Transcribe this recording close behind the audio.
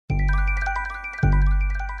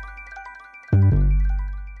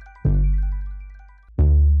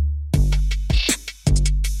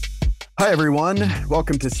Hi, everyone.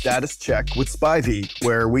 Welcome to Status Check with Spivey,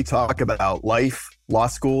 where we talk about life, law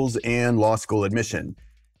schools, and law school admission.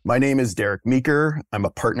 My name is Derek Meeker. I'm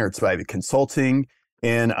a partner at Spivey Consulting,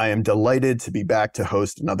 and I am delighted to be back to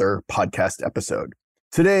host another podcast episode.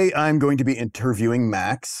 Today, I'm going to be interviewing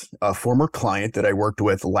Max, a former client that I worked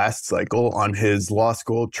with last cycle on his law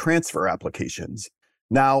school transfer applications.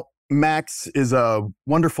 Now, Max is a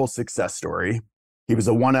wonderful success story. He was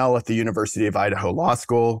a 1L at the University of Idaho Law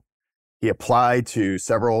School. He applied to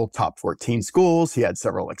several top 14 schools. He had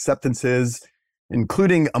several acceptances,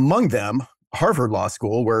 including among them Harvard Law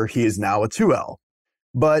School, where he is now a 2L.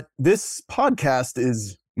 But this podcast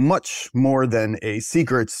is much more than a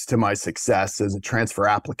secrets to my success as a transfer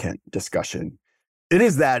applicant discussion. It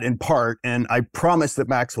is that in part, and I promise that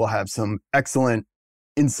Max will have some excellent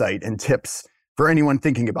insight and tips for anyone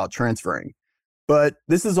thinking about transferring. But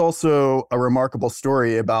this is also a remarkable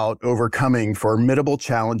story about overcoming formidable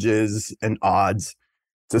challenges and odds.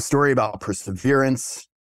 It's a story about perseverance,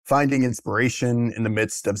 finding inspiration in the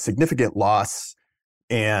midst of significant loss,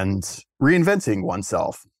 and reinventing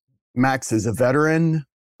oneself. Max is a veteran,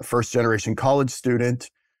 a first-generation college student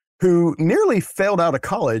who nearly failed out of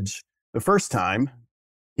college the first time.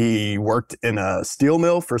 He worked in a steel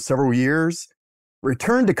mill for several years,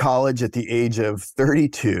 returned to college at the age of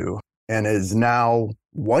 32, and is now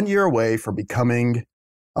 1 year away from becoming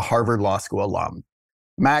a Harvard Law School alum.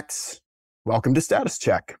 Max, welcome to Status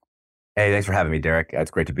Check. Hey, thanks for having me, Derek.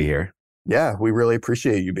 It's great to be here. Yeah, we really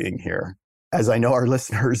appreciate you being here, as I know our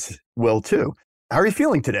listeners will too. How are you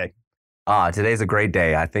feeling today? Today's a great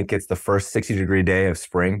day. I think it's the first 60-degree day of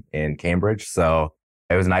spring in Cambridge, so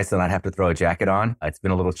it was nice to not have to throw a jacket on. It's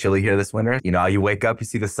been a little chilly here this winter. You know, you wake up, you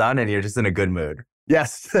see the sun, and you're just in a good mood.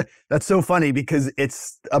 Yes, that's so funny because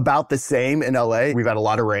it's about the same in LA. We've had a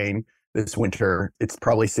lot of rain this winter. It's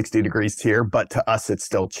probably 60 degrees here, but to us, it's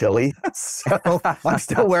still chilly. So I'm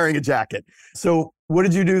still wearing a jacket. So what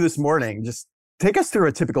did you do this morning? Just take us through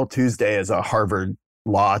a typical Tuesday as a Harvard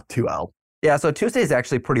Law 2L. Yeah, so Tuesday is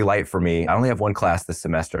actually pretty light for me. I only have one class this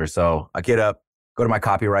semester. So I get up, go to my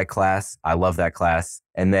copyright class. I love that class.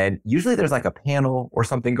 And then usually there's like a panel or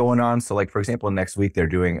something going on. So like, for example, next week, they're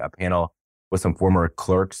doing a panel with some former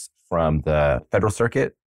clerks from the Federal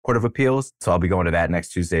Circuit Court of Appeals. So I'll be going to that next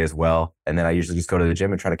Tuesday as well. And then I usually just go to the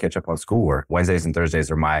gym and try to catch up on schoolwork. Wednesdays and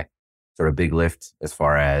Thursdays are my sort of big lift as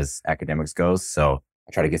far as academics goes. So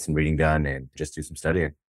I try to get some reading done and just do some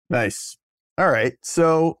studying. Nice. All right.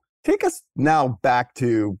 So take us now back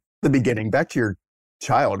to the beginning, back to your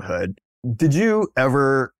childhood. Did you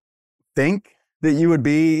ever think that you would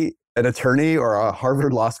be an attorney or a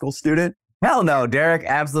Harvard Law School student? Hell no, Derek.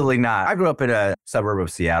 Absolutely not. I grew up in a suburb of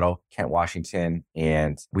Seattle, Kent, Washington,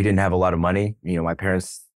 and we didn't have a lot of money. You know, my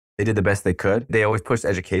parents, they did the best they could. They always pushed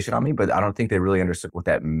education on me, but I don't think they really understood what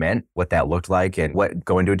that meant, what that looked like, and what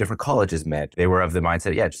going to a different colleges meant. They were of the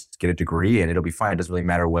mindset, yeah, just get a degree and it'll be fine. It doesn't really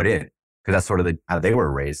matter what in, because that's sort of how they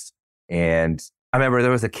were raised. And I remember there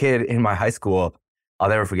was a kid in my high school. I'll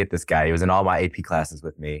never forget this guy. He was in all my AP classes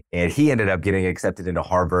with me, and he ended up getting accepted into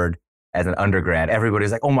Harvard as an undergrad.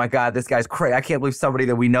 Everybody's like, oh my God, this guy's crazy. I can't believe somebody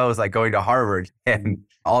that we know is like going to Harvard. And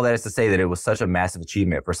all that is to say that it was such a massive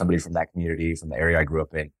achievement for somebody from that community, from the area I grew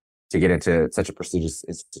up in, to get into such a prestigious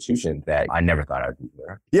institution that I never thought I would be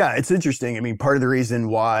there. Yeah, it's interesting. I mean, part of the reason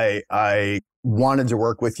why I wanted to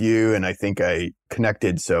work with you, and I think I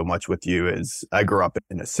connected so much with you, is I grew up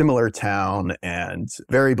in a similar town and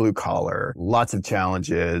very blue collar, lots of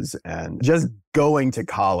challenges, and just going to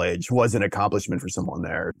college was an accomplishment for someone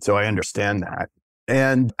there. So I understand that.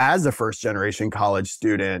 And as a first generation college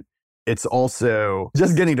student, it's also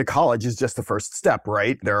just getting to college is just the first step,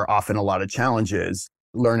 right? There are often a lot of challenges.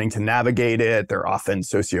 Learning to navigate it. There are often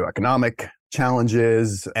socioeconomic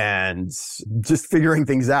challenges and just figuring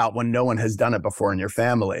things out when no one has done it before in your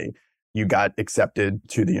family. You got accepted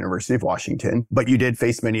to the University of Washington, but you did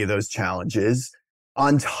face many of those challenges.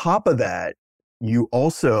 On top of that, you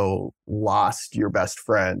also lost your best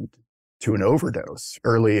friend to an overdose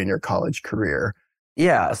early in your college career.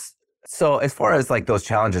 Yes. So as far as like those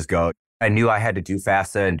challenges go, I knew I had to do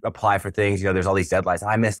FAFSA and apply for things. You know, there's all these deadlines.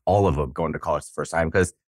 I missed all of them going to college the first time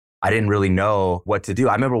because I didn't really know what to do.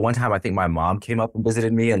 I remember one time, I think my mom came up and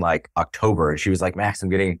visited me in like October, and she was like, Max, I'm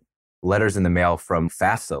getting letters in the mail from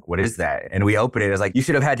FAFSA. What is that? And we opened it. It was like, you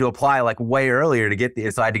should have had to apply like way earlier to get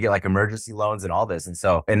the, so I had to get like emergency loans and all this. And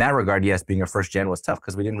so in that regard, yes, being a first gen was tough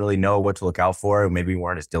because we didn't really know what to look out for. Maybe we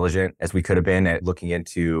weren't as diligent as we could have been at looking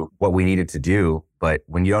into what we needed to do. But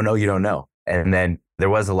when you don't know, you don't know. And then There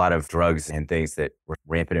was a lot of drugs and things that were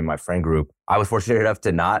rampant in my friend group. I was fortunate enough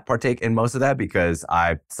to not partake in most of that because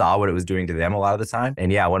I saw what it was doing to them a lot of the time.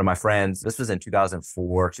 And yeah, one of my friends, this was in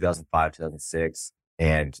 2004, 2005, 2006.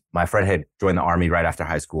 And my friend had joined the army right after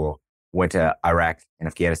high school, went to Iraq and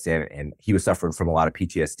Afghanistan, and he was suffering from a lot of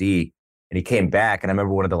PTSD. And he came back. And I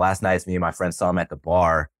remember one of the last nights me and my friend saw him at the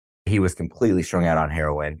bar. He was completely strung out on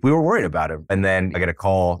heroin. We were worried about him. And then I get a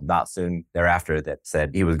call not soon thereafter that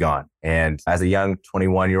said he was gone. And as a young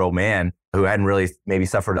 21-year-old man who hadn't really maybe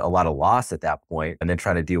suffered a lot of loss at that point, and then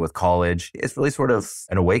trying to deal with college, it's really sort of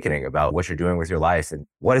an awakening about what you're doing with your life and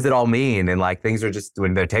what does it all mean? And like things are just,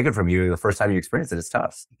 when they're taken from you, the first time you experience it, it's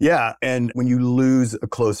tough. Yeah. And when you lose a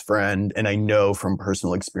close friend, and I know from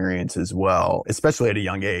personal experience as well, especially at a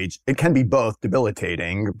young age, it can be both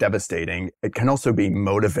debilitating, devastating. It can also be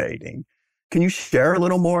motivating. Can you share a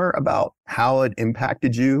little more about how it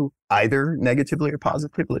impacted you, either negatively or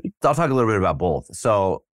positively? So I'll talk a little bit about both.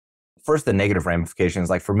 So first, the negative ramifications.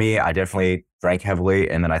 Like for me, I definitely drank heavily.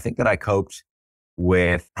 And then I think that I coped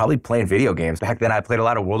with probably playing video games. Back then, I played a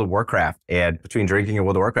lot of World of Warcraft. And between drinking and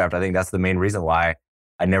World of Warcraft, I think that's the main reason why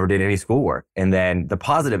I never did any schoolwork. And then the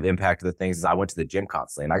positive impact of the things is I went to the gym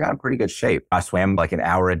constantly and I got in pretty good shape. I swam like an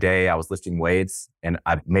hour a day. I was lifting weights and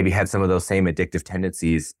I maybe had some of those same addictive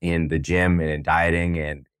tendencies in the gym and in dieting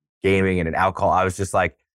and gaming and in alcohol. I was just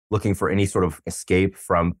like looking for any sort of escape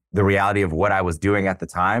from the reality of what I was doing at the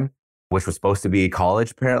time, which was supposed to be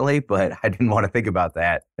college apparently, but I didn't want to think about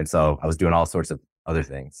that. And so I was doing all sorts of other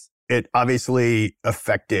things. It obviously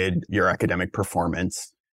affected your academic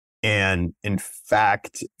performance. And in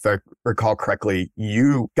fact, if I recall correctly,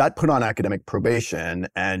 you got put on academic probation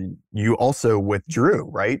and you also withdrew,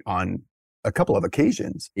 right? On a couple of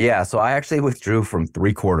occasions. Yeah. So I actually withdrew from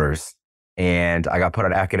 3/4 and I got put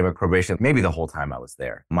on academic probation maybe the whole time I was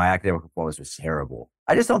there. My academic performance was terrible.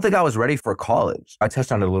 I just don't think I was ready for college. I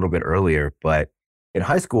touched on it a little bit earlier, but in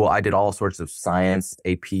high school, I did all sorts of science,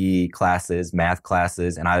 AP classes, math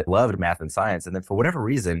classes, and I loved math and science. And then for whatever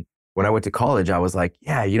reason, when I went to college, I was like,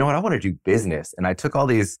 yeah, you know what? I want to do business. And I took all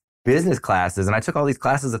these business classes and I took all these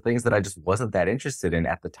classes of things that I just wasn't that interested in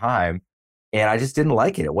at the time. And I just didn't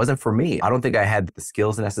like it. It wasn't for me. I don't think I had the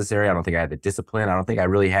skills necessary. I don't think I had the discipline. I don't think I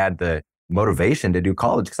really had the motivation to do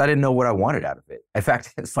college because I didn't know what I wanted out of it. In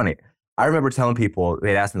fact, it's funny. I remember telling people,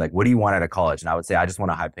 they'd ask me like, what do you want out of college? And I would say, I just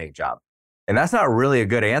want a high paying job. And that's not really a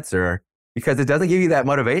good answer because it doesn't give you that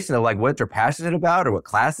motivation of like what you're passionate about or what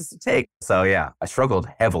classes to take. So yeah, I struggled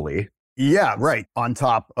heavily. Yeah, right. On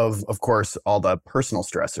top of course, all the personal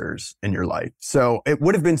stressors in your life. So it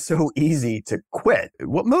would have been so easy to quit.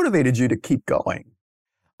 What motivated you to keep going?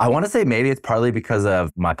 I want to say maybe it's partly because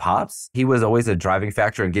of my pops. He was always a driving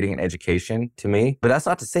factor in getting an education to me. But that's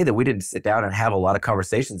not to say that we didn't sit down and have a lot of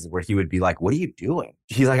conversations where he would be like, what are you doing?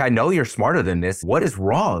 He's like, I know you're smarter than this. What is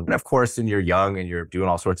wrong? And of course, when you're young and you're doing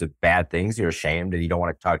all sorts of bad things, you're ashamed and you don't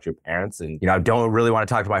want to talk to your parents. And, I don't really want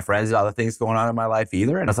to talk to my friends about the things going on in my life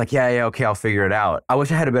either. And I was like, yeah, okay, I'll figure it out. I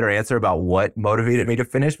wish I had a better answer about what motivated me to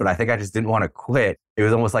finish, but I think I just didn't want to quit. It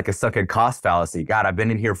was almost like a sunken cost fallacy. God, I've been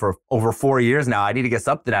in here for over 4 years now. I need to get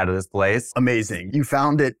something out of this place. Amazing. You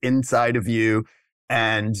found it inside of you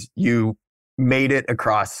and you made it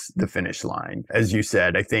across the finish line. As you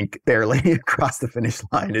said, I think barely across the finish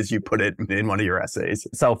line, as you put it in one of your essays.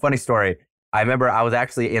 So funny story. I remember I was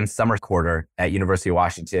actually in summer quarter at University of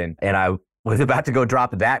Washington and I was about to go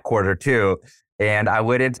drop that quarter too. And I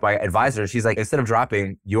went into my advisor. She's like, instead of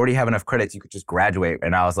dropping, you already have enough credits. You could just graduate.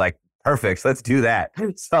 And I was like, perfect. Let's do that.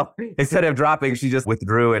 So instead of dropping, she just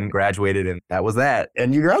withdrew and graduated. And that was that.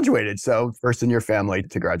 And you graduated. So first in your family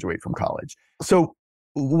to graduate from college. So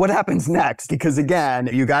what happens next? Because again,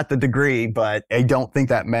 you got the degree, but I don't think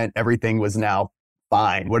that meant everything was now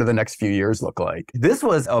fine. What do the next few years look like? This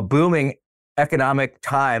was a booming economic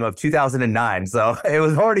time of 2009. So it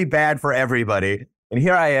was already bad for everybody. And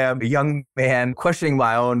here I am, a young man questioning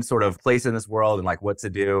my own sort of place in this world and like what to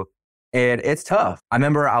do. And it's tough. I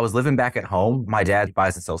remember I was living back at home. My dad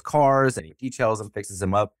buys and sells cars and he details them, fixes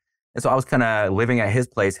them up. And so I was kind of living at his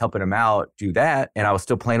place, helping him out do that. And I was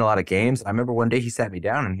still playing a lot of games. And I remember one day he sat me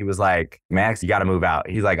down and he was like, Max, you got to move out.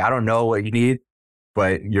 He's like, I don't know what you need,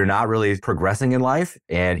 but you're not really progressing in life.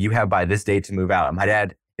 And you have by this date to move out. And my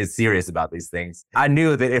dad is serious about these things. I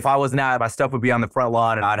knew that if I was not, my stuff would be on the front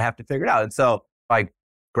lawn and I'd have to figure it out. And so I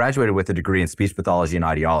graduated with a degree in speech pathology and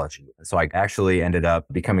ideology. So I actually ended up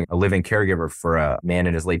becoming a living caregiver for a man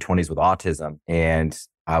in his late 20s with autism. And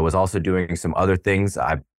I was also doing some other things.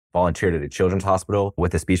 I volunteered at a children's hospital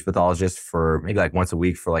with a speech pathologist for maybe like once a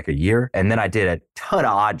week for like a year. And then I did a ton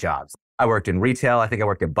of odd jobs. I worked in retail. I think I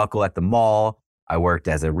worked at Buckle at the mall. I worked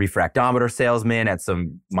as a refractometer salesman at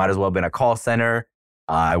some, might as well have been a call center.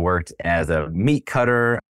 I worked as a meat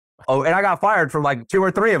cutter. Oh, and I got fired from like 2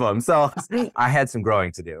 or 3 of them. So I had some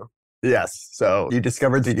growing to do. Yes. So you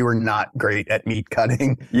discovered that you were not great at meat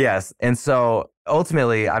cutting. Yes. And so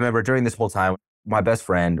ultimately, I remember during this whole time, my best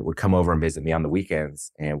friend would come over and visit me on the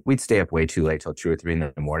weekends, and we'd stay up way too late till 2 or 3 in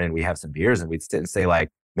the morning. We'd have some beers and we'd sit and say like,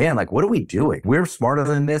 man, like, what are we doing? We're smarter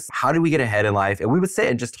than this. How do we get ahead in life? And we would sit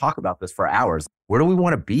and just talk about this for hours. Where do we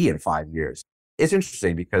want to be in 5 years? It's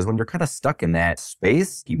interesting because when you're kind of stuck in that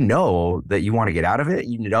space, you know that you want to get out of it.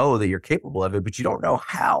 You know that you're capable of it, but you don't know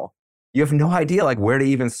how. You have no idea like where to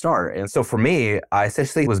even start. And so for me, I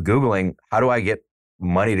essentially was Googling, how do I get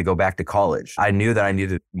money to go back to college? I knew that I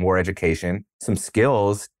needed more education, some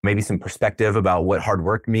skills, maybe some perspective about what hard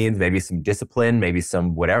work means, maybe some discipline, maybe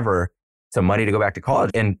some whatever, some money to go back to college.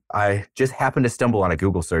 And I just happened to stumble on a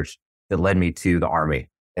Google search that led me to the Army.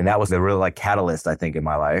 And that was the real like catalyst, I think, in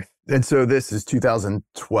my life. And so this is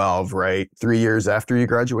 2012, right? 3 years after you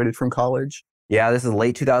graduated from college? Yeah, this is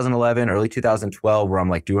late 2011, early 2012, where I'm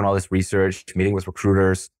like doing all this research, meeting with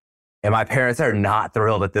recruiters. And my parents are not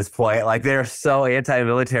thrilled at this point. Like they're so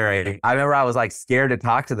anti-military. I remember I was like scared to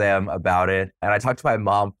talk to them about it. And I talked to my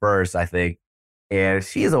mom first, I think. And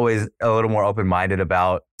she's always a little more open-minded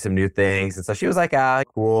about some new things. And so she was like,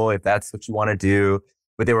 cool, if that's what you want to do.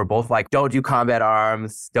 But they were both like, don't do combat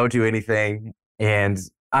arms, don't do anything. And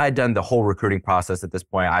I had done the whole recruiting process at this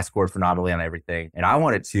point. I scored phenomenally on everything. And I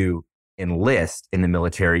wanted to enlist in the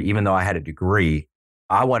military, even though I had a degree.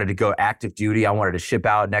 I wanted to go active duty. I wanted to ship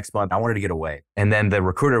out next month. I wanted to get away. And then the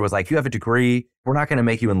recruiter was like, you have a degree. We're not going to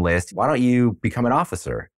make you enlist. Why don't you become an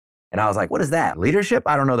officer? And I was like, what is that? Leadership?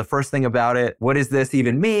 I don't know the first thing about it. What does this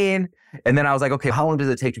even mean? And then I was like, okay, how long does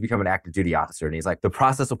it take to become an active duty officer? And he's like, the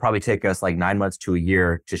process will probably take us like 9 months to a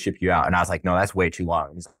year to ship you out. And I was like, no, that's way too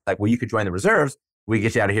long. He's like, well, you could join the reserves. We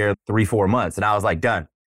get you out of here 3-4 months. And I was like, done.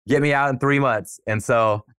 Get me out in 3 months. And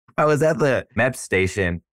so I was at the MEP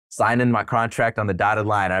station, signing my contract on the dotted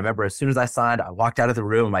line. I remember as soon as I signed, I walked out of the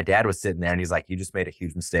room. My dad was sitting there and he's like, you just made a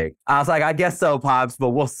huge mistake. I was like, I guess so, Pops, but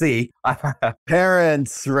we'll see.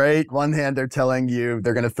 Parents, right? One hand, they're telling you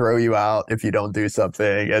they're going to throw you out if you don't do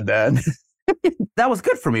something. And then that was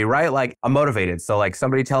good for me, right? Like I'm motivated. So like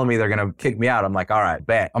somebody telling me they're going to kick me out, I'm like, all right,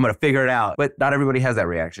 bet I'm going to figure it out. But not everybody has that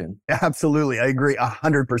reaction. Absolutely. I agree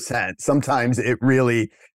 100%. Sometimes it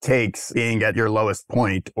really takes being at your lowest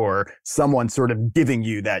point or someone sort of giving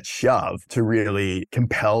you that shove to really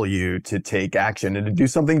compel you to take action and to do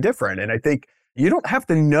something different. And I think you don't have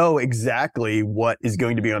to know exactly what is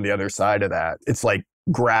going to be on the other side of that. It's like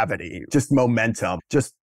gravity, just momentum,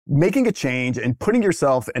 just making a change and putting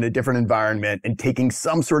yourself in a different environment and taking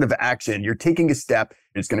some sort of action. You're taking a step.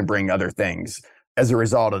 It's going to bring other things as a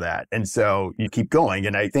result of that. And so you keep going.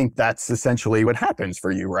 And I think that's essentially what happens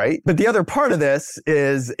for you, right? But the other part of this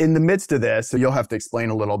is in the midst of this, so you'll have to explain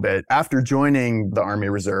a little bit. After joining the Army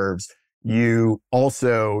Reserves, you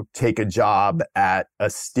also take a job at a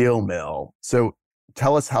steel mill. So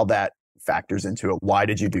tell us how that factors into it. Why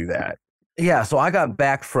did you do that? Yeah, so I got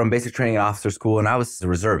back from basic training and officer school and I was a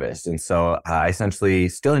reservist. And so I essentially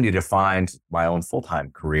still needed to find my own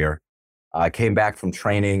full-time career. I came back from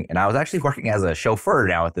training and I was actually working as a chauffeur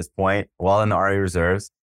now at this point while in the Army Reserves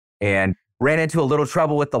and ran into a little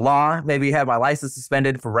trouble with the law. Maybe had my license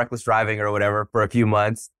suspended for reckless driving or whatever for a few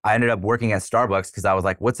months. I ended up working at Starbucks because I was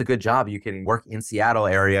like, what's a good job? You can work in Seattle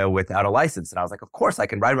area without a license. And I was like, of course I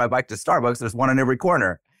can ride my bike to Starbucks. There's one on every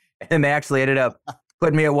corner. And they actually ended up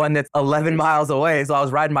put me at one that's 11 miles away. So I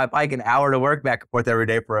was riding my bike an hour to work back and forth every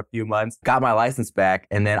day for a few months, got my license back.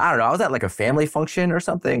 And then, I don't know, I was at like a family function or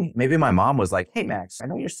something. Maybe my mom was like, hey, Max, I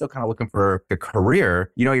know you're still kind of looking for a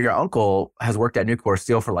career. You know, your uncle has worked at Nucor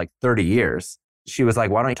Steel for like 30 years. She was like,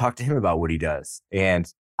 why don't you talk to him about what he does?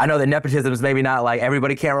 And I know that nepotism is maybe not like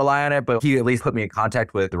everybody can't rely on it, but he at least put me in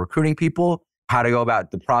contact with the recruiting people, how to go about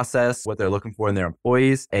the process, what they're looking for in their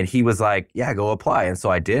employees. And he was like, yeah, go apply. And so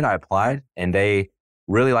I did. I applied and they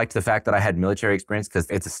really liked the fact that I had military experience because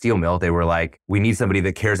it's a steel mill. They were like, we need somebody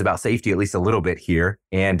that cares about safety at least a little bit here.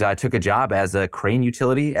 And I took a job as a crane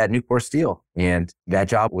utility at Nucor Steel. And that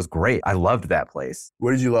job was great. I loved that place.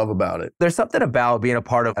 What did you love about it? There's something about being a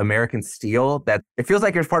part of American Steel that it feels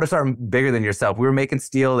like you're part of something bigger than yourself. We were making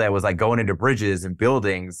steel that was like going into bridges and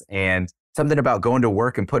buildings and something about going to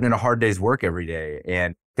work and putting in a hard day's work every day.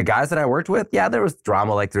 And the guys that I worked with, yeah, there was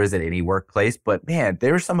drama like there is at any workplace, but man,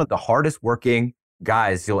 they were some of the hardest working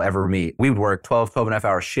guys you'll ever meet. We would work 12 and a half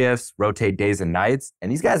hour shifts, rotate days and nights.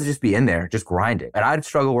 And these guys would just be in there, just grinding. And I'd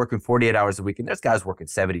struggle working 48 hours a week. And there's guys working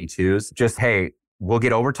 72s. Just, hey, we'll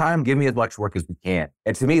get overtime. Give me as much work as we can.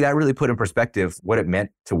 And to me, that really put in perspective what it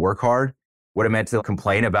meant to work hard what it meant to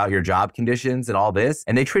complain about your job conditions and all this.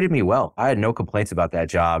 And they treated me well. I had no complaints about that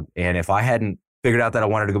job. And if I hadn't figured out that I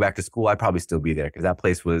wanted to go back to school, I'd probably still be there because that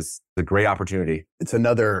place was a great opportunity. It's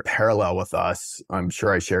another parallel with us. I'm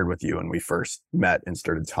sure I shared with you when we first met and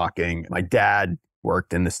started talking. My dad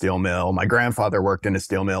worked in the steel mill. My grandfather worked in a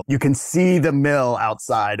steel mill. You can see the mill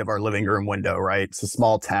outside of our living room window, right? It's a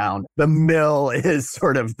small town. The mill is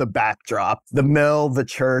sort of the backdrop. The mill, the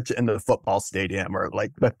church, and the football stadium are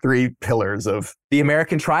like the three pillars of the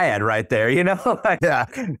American triad right there,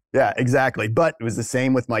 Yeah, exactly. But it was the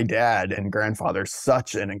same with my dad and grandfather.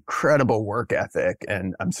 Such an incredible work ethic.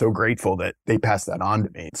 And I'm so grateful that they passed that on to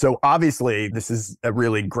me. So obviously, this is a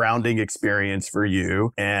really grounding experience for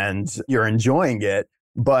you and you're enjoying it.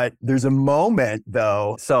 But there's a moment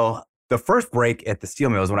though. So the first break at the steel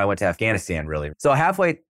mill was when I went to Afghanistan, really. So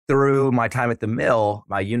halfway through my time at the mill,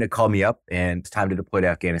 my unit called me up and it's time to deploy to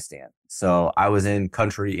Afghanistan. So I was in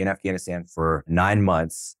country in Afghanistan for 9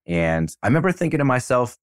 months. And I remember thinking to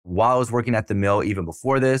myself, while I was working at the mill, even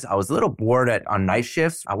before this, I was a little bored on night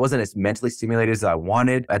shifts. I wasn't as mentally stimulated as I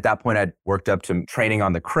wanted. At that point, I'd worked up to training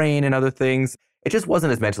on the crane and other things. It just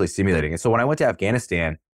wasn't as mentally stimulating. And so when I went to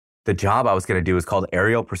Afghanistan, the job I was going to do was called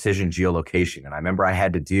Aerial Precision Geolocation. And I remember I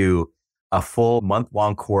had to do a full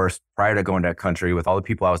month-long course prior to going to that country with all the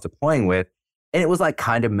people I was deploying with. And it was like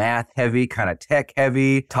kind of math heavy, kind of tech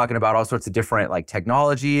heavy, talking about all sorts of different like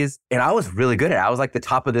technologies. And I was really good at it. I was like the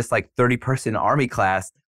top of this like 30-person Army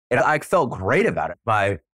class. And I felt great about it.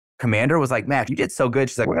 My commander was like, Matt, you did so good.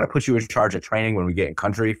 She's like, we're going to put you in charge of training when we get in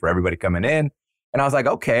country for everybody coming in. And I was like,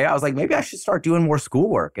 okay. I was like, maybe I should start doing more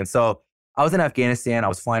schoolwork. And so I was in Afghanistan. I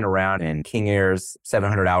was flying around in King Air's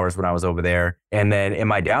 700 hours when I was over there. And then in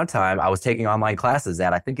my downtime, I was taking online classes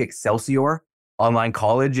at, I think, Excelsior Online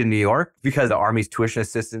College in New York because the Army's tuition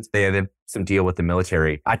assistance, they had some deal with the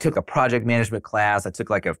military. I took a project management class. I took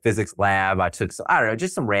like a physics lab. I took some, I don't know,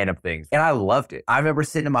 just some random things. And I loved it. I remember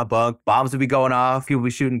sitting in my bunk, bombs would be going off, people would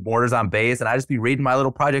be shooting mortars on base, and I'd just be reading my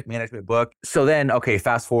little project management book. So then, okay,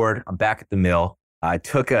 fast forward, I'm back at the mill. I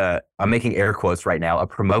took I'm making air quotes right now, a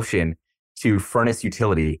promotion to furnace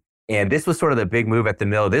utility. And this was sort of the big move at the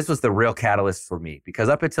mill. This was the real catalyst for me because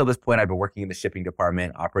up until this point, I'd been working in the shipping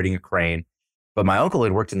department, operating a crane. But my uncle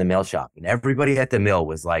had worked in the mail shop and everybody at the mill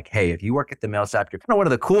was like, hey, if you work at the mail shop, you're kind of one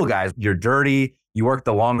of the cool guys. You're dirty. You work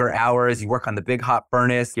the longer hours. You work on the big hot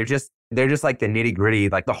furnace. They're just like the nitty gritty,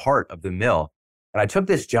 like the heart of the mill. And I took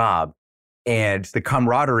this job and the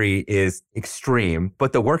camaraderie is extreme,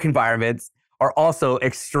 but the work environments are also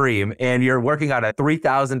extreme. And you're working on a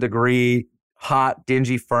 3,000 degree hot,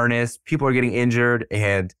 dingy furnace. People are getting injured.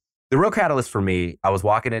 And the real catalyst for me, I was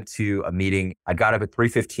walking into a meeting. I got up at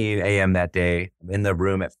 3:15 a.m. that day. I'm in the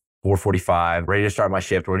room at 4:45, ready to start my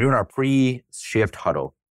shift. We're doing our pre-shift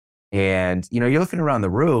huddle. And, you're looking around the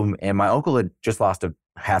room and my uncle had just lost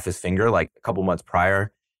half his finger like a couple months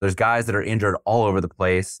prior. There's guys that are injured all over the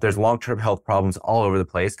place. There's long-term health problems all over the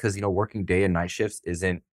place because, working day and night shifts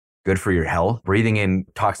isn't good for your health. Breathing in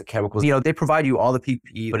toxic chemicals, they provide you all the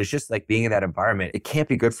PPE, but it's just like being in that environment. It can't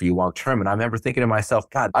be good for you long term. And I remember thinking to myself,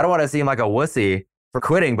 God, I don't want to seem like a wussy for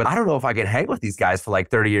quitting, but I don't know if I can hang with these guys for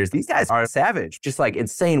like 30 years. These guys are savage, just like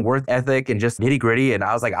insane work ethic and just nitty gritty. And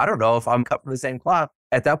I was like, I don't know if I'm cut from the same cloth.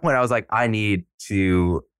 At that point, I was like, I need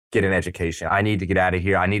to get an education. I need to get out of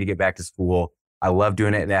here. I need to get back to school. I love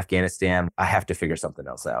doing it in Afghanistan. I have to figure something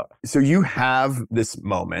else out. So you have this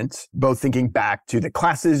moment, both thinking back to the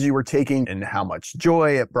classes you were taking and how much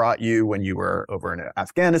joy it brought you when you were over in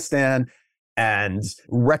Afghanistan, and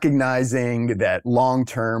recognizing that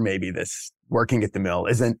long-term, maybe this working at the mill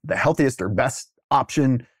isn't the healthiest or best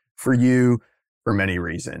option for you for many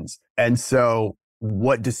reasons. And so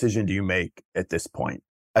what decision do you make at this point?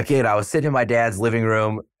 Again, I was sitting in my dad's living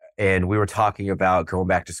room and we were talking about going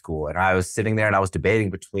back to school. And I was sitting there and I was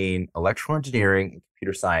debating between electrical engineering and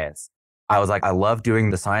computer science. I was like, I love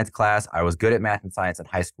doing the science class. I was good at math and science in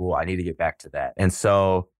high school. I need to get back to that. And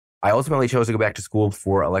so I ultimately chose to go back to school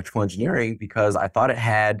for electrical engineering because I thought it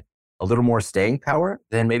had a little more staying power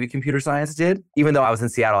than maybe computer science did. Even though I was in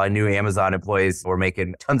Seattle, I knew Amazon employees were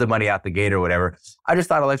making tons of money out the gate or whatever. I just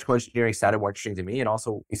thought electrical engineering sounded more interesting to me. And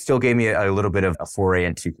also it still gave me a little bit of a foray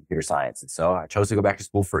into computer science. And so I chose to go back to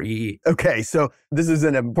school for EE. Okay. So this is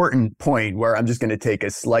an important point where I'm just going to take a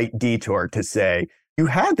slight detour to say, you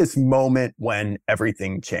had this moment when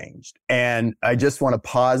everything changed. And I just want to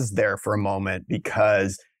pause there for a moment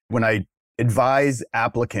because when I advise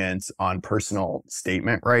applicants on personal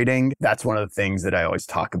statement writing, that's one of the things that I always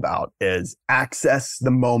talk about is access the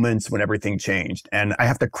moments when everything changed. And I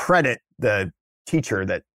have to credit the teacher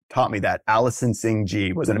that taught me that. Allison Singh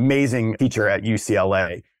Ji was an amazing teacher at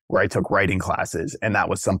UCLA, where I took writing classes. And that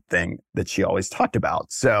was something that she always talked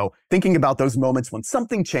about. So thinking about those moments when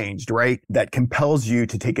something changed, right, that compels you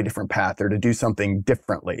to take a different path or to do something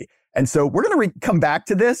differently. And so we're going to come back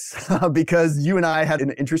to this because you and I had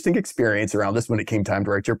an interesting experience around this when it came time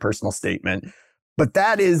to write your personal statement. But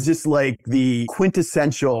that is just like the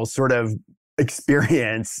quintessential sort of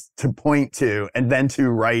experience to point to and then to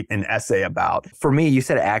write an essay about. For me, you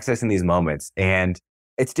said accessing these moments, and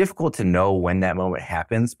it's difficult to know when that moment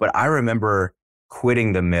happens, but I remember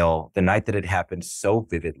quitting the mill the night that it happened so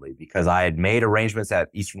vividly because I had made arrangements at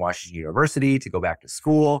Eastern Washington University to go back to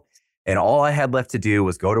school, and all I had left to do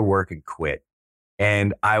was go to work and quit.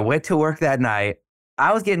 And I went to work that night.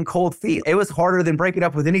 I was getting cold feet. It was harder than breaking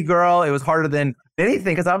up with any girl. It was harder than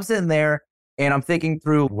anything because I'm sitting there and I'm thinking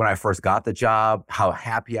through when I first got the job, how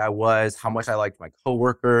happy I was, how much I liked my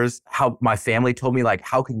coworkers, how my family told me, like,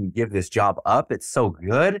 how can you give this job up? It's so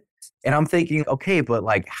good. And I'm thinking, okay, but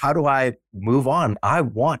like, how do I move on? I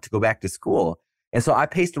want to go back to school. And so I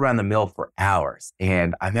paced around the mill for hours.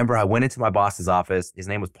 And I remember I went into my boss's office. His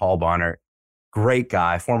name was Paul Bonner, great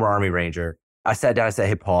guy, former Army Ranger. I sat down and said,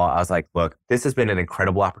 hey, Paul, I was like, look, this has been an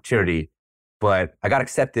incredible opportunity, but I got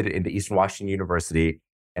accepted into Eastern Washington University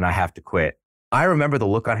and I have to quit. I remember the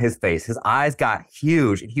look on his face. His eyes got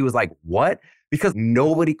huge and he was like, what? Because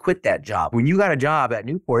nobody quit that job. When you got a job at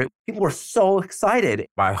Newport, people were so excited.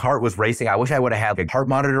 My heart was racing. I wish I would have had a heart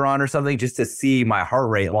monitor on or something just to see my heart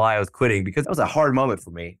rate while I was quitting because it was a hard moment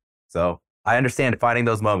for me. So I understand finding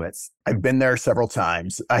those moments. I've been there several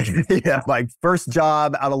times. My first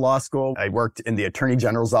job out of law school, I worked in the Attorney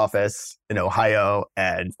General's office in Ohio.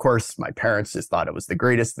 And of course, my parents just thought it was the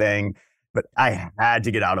greatest thing. But I had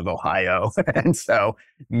to get out of Ohio. And so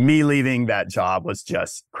me leaving that job was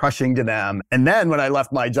just crushing to them. And then when I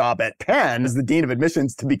left my job at Penn as the Dean of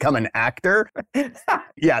Admissions to become an actor,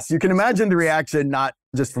 yes, you can imagine the reaction, not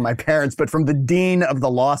just from my parents, but from the Dean of the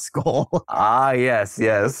law school. Yes.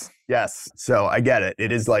 Yes. So I get it.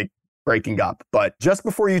 It is like breaking up. But just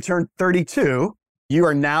before you turn 32, you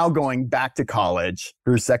are now going back to college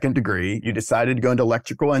for your second degree. You decided to go into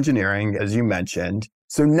electrical engineering, as you mentioned.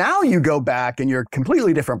 So now you go back and you're a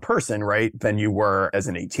completely different person, right, than you were as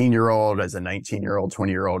an 18-year-old, as a 19-year-old,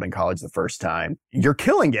 20-year-old in college the first time. You're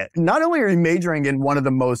killing it. Not only are you majoring in one of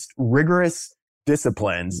the most rigorous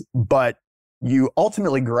disciplines, but you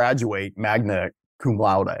ultimately graduate magna cum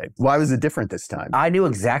laude. Why was it different this time? I knew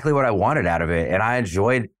exactly what I wanted out of it, and I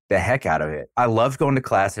enjoyed the heck out of it. I loved going to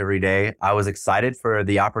class every day. I was excited for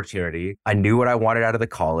the opportunity. I knew what I wanted out of the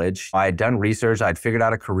college. I had done research. I'd figured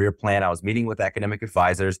out a career plan. I was meeting with academic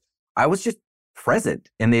advisors. I was just present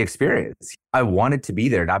in the experience. I wanted to be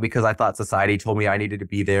there, not because I thought society told me I needed to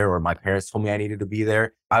be there or my parents told me I needed to be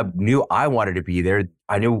there. I knew I wanted to be there.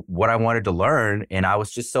 I knew what I wanted to learn, and I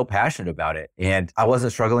was just so passionate about it. And I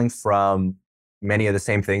wasn't struggling from many of the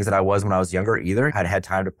same things that I was when I was younger either. I'd had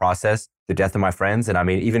time to process the death of my friends. And I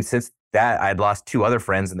mean, even since that, I had lost 2 other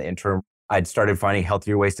friends in the interim. I'd started finding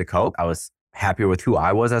healthier ways to cope. I was happier with who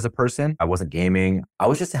I was as a person. I wasn't gaming. I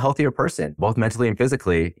was just a healthier person, both mentally and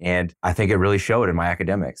physically. And I think it really showed in my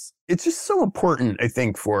academics. It's just so important, I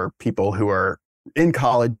think, for people who are in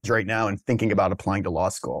college right now and thinking about applying to law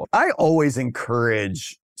school. I always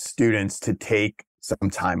encourage students to take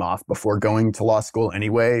some time off before going to law school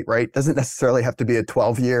anyway, right? Doesn't necessarily have to be a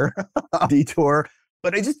 12-year detour.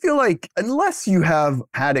 But I just feel like unless you have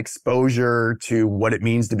had exposure to what it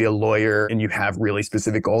means to be a lawyer and you have really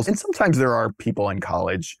specific goals, and sometimes there are people in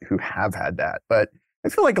college who have had that, but I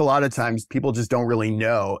feel like a lot of times people just don't really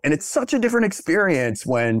know. And it's such a different experience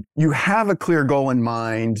when you have a clear goal in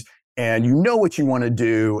mind and you know what you want to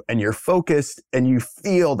do and you're focused and you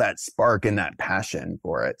feel that spark and that passion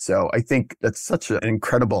for it. So I think that's such an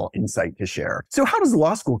incredible insight to share. So how does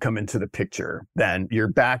law school come into the picture then? You're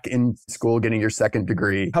back in school getting your second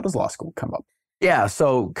degree. How does law school come up? Yeah,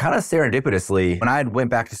 so kind of serendipitously, when I went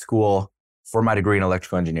back to school for my degree in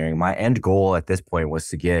electrical engineering, my end goal at this point was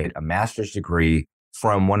to get a master's degree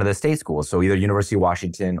from one of the state schools. So either University of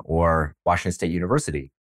Washington or Washington State University.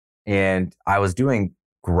 And I was doing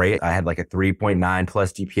great. I had like a 3.9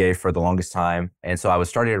 plus GPA for the longest time. And so I was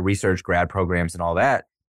starting to research grad programs and all that.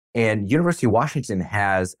 And University of Washington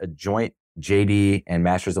has a joint JD and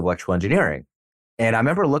Master's of Electrical Engineering. And I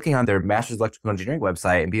remember looking on their Master's of Electrical Engineering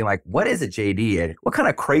website and being like, what is a JD? And what kind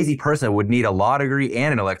of crazy person would need a law degree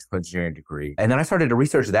and an electrical engineering degree? And then I started to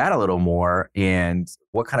research that a little more and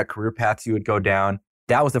what kind of career paths you would go down.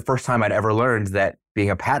 That was the first time I'd ever learned that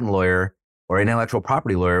being a patent lawyer or an intellectual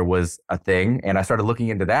property lawyer was a thing. And I started looking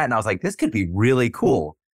into that and I was like, this could be really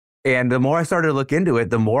cool. And the more I started to look into it,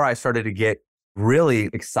 the more I started to get really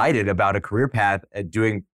excited about a career path at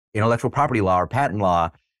doing intellectual property law or patent law.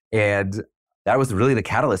 And that was really the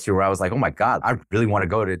catalyst here where I was like, oh my God, I really want to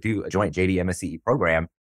go to do a joint JD MSCE program.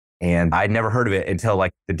 And I'd never heard of it until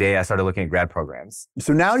like the day I started looking at grad programs.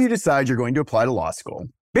 So now you decide you're going to apply to law school.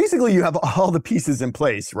 Basically, you have all the pieces in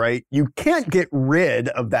place, right? You can't get rid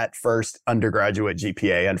of that first undergraduate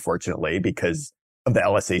GPA, unfortunately, because of the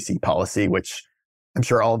LSAC policy, which I'm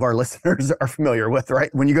sure all of our listeners are familiar with, right?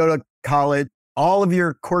 When you go to college, all of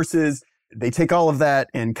your courses, they take all of that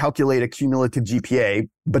and calculate a cumulative GPA.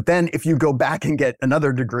 But then if you go back and get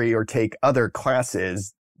another degree or take other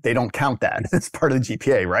classes, they don't count that. It's part of the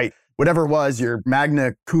GPA, right? Whatever it was, your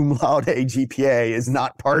magna cum laude GPA is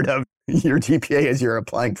not part of your GPA as you're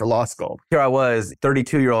applying for law school. Here I was,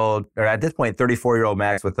 32-year-old, or at this point, 34-year-old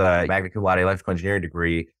Max with a magna cum laude electrical engineering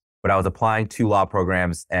degree, but I was applying to law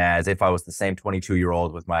programs as if I was the same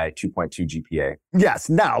 22-year-old with my 2.2 GPA. Yes.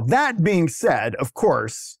 Now, that being said, of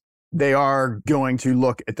course, they are going to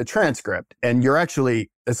look at the transcript. And you're actually,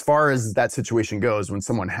 as far as that situation goes, when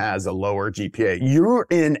someone has a lower GPA, you're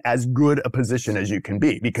in as good a position as you can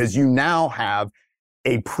be because you now have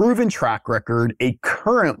a proven track record, a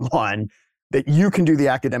current one that you can do the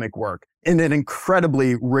academic work in an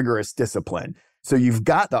incredibly rigorous discipline. So you've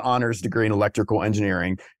got the honors degree in electrical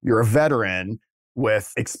engineering. You're a veteran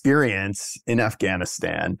with experience in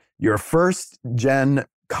Afghanistan. You're a first gen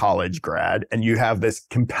college grad, and you have this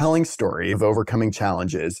compelling story of overcoming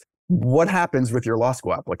challenges. What happens with your law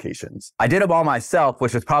school applications? I did them all myself,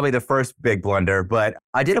 which was probably the first big blunder, but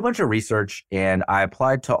I did a bunch of research and I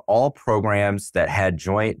applied to all programs that had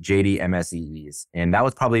joint JD MSEEs. And that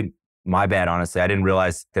was probably my bad, honestly. I didn't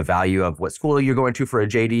realize the value of what school you're going to for a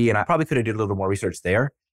JD, and I probably could have did a little more research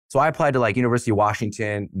there. So I applied to like University of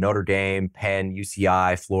Washington, Notre Dame, Penn,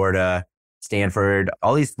 UCI, Florida, Stanford,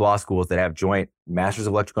 all these law schools that have joint Masters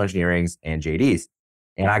of Electrical Engineering and JDs.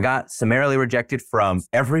 And I got summarily rejected from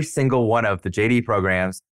every single one of the JD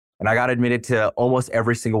programs. And I got admitted to almost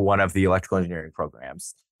every single one of the electrical engineering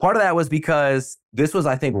programs. Part of that was because this was,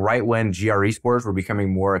 I think, right when GRE scores were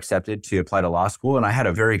becoming more accepted to apply to law school. And I had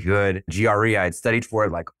a very good GRE. I had studied for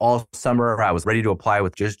it like all summer. I was ready to apply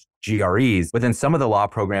with just GREs. But then some of the law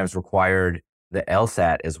programs required the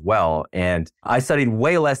LSAT as well. And I studied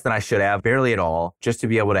way less than I should have, barely at all, just to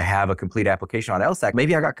be able to have a complete application on LSAT.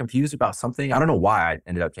 Maybe I got confused about something. I don't know why I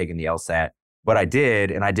ended up taking the LSAT, but I did,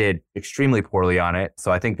 and I did extremely poorly on it.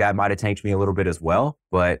 So I think that might have tanked me a little bit as well.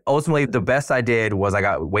 But ultimately, the best I did was I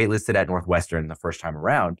got waitlisted at Northwestern the first time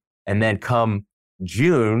around. And then come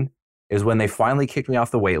June is when they finally kicked me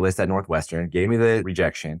off the wait list at Northwestern, gave me the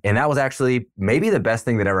rejection. And that was actually maybe the best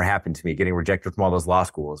thing that ever happened to me, getting rejected from all those law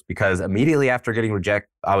schools, because immediately after getting rejected,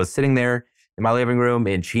 I was sitting there in my living room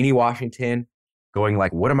in Cheney, Washington, going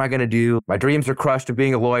like, what am I going to do? My dreams are crushed of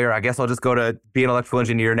being a lawyer. I guess I'll just go to be an electrical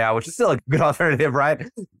engineer now, which is still a good alternative, right?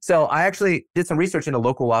 So I actually did some research into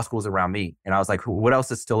local law schools around me. And I was like, what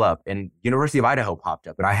else is still up? And University of Idaho popped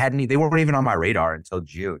up, and they weren't even on my radar until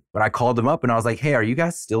June. But I called them up and I was like, hey, are you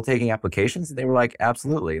guys still taking applications? And they were like,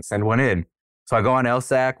 absolutely, send one in. So I go on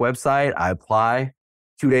LSAC website, I apply.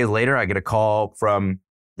 2 days later, I get a call from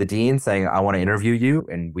the dean saying, I want to interview you.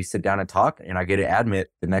 And we sit down and talk, and I get an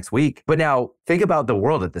admit the next week. But now think about the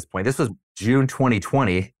world at this point. This was June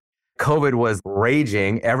 2020. COVID was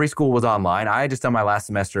raging. Every school was online. I had just done my last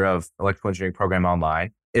semester of electrical engineering program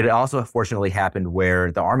online. It also fortunately happened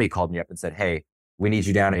where the Army called me up and said, hey, we need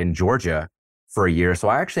you down in Georgia for a year. So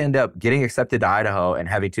I actually ended up getting accepted to Idaho and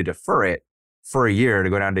having to defer it for a year to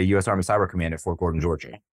go down to U.S. Army Cyber Command at Fort Gordon,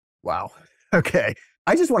 Georgia. Wow. Okay.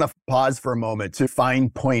 I just want to pause for a moment to fine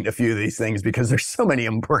point a few of these things because there's so many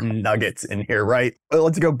important nuggets in here, right?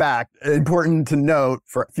 Let's go back. Important to note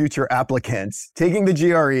for future applicants, taking the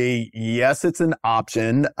GRE, yes, it's an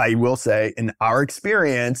option. I will say in our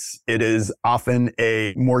experience, it is often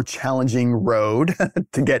a more challenging road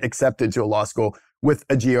to get accepted to a law school with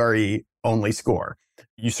a GRE only score.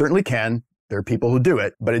 You certainly can. There are people who do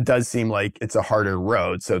it, but it does seem like it's a harder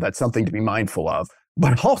road. So that's something to be mindful of.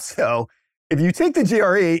 But also, if you take the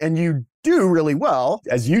GRE and you do really well,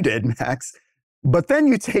 as you did, Max, but then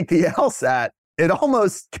you take the LSAT, it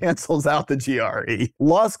almost cancels out the GRE.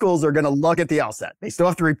 Law schools are going to look at the LSAT. They still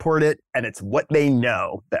have to report it, and it's what they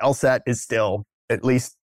know. The LSAT is still, at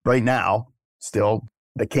least right now, still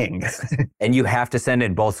the king. And you have to send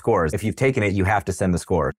in both scores. If you've taken it, you have to send the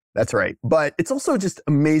score. That's right. But it's also just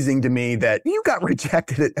amazing to me that you got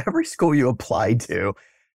rejected at every school you applied to.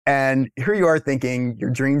 And here you are thinking your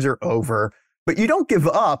dreams are over, but you don't give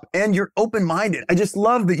up and you're open-minded. I just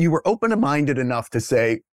love that you were open-minded enough to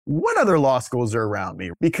say, what other law schools are around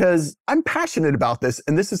me? Because I'm passionate about this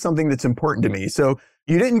and this is something that's important to me. So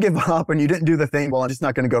you didn't give up and you didn't do the thing, well, I'm just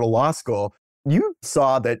not going to go to law school. you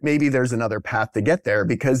saw that maybe there's another path to get there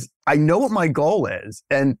because I know what my goal is.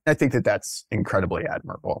 And I think that that's incredibly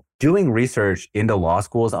admirable. Doing research into law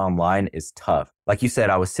schools online is tough. Like you said,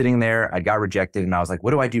 I was sitting there, I got rejected, and I was like,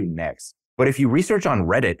 what do I do next? But if you research on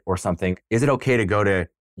Reddit or something, is it okay to go to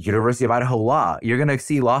University of Idaho Law? You're going to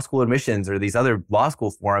see law school admissions or these other law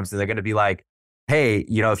school forums, and they're going to be like, hey,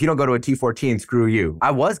 if you don't go to a T14, screw you.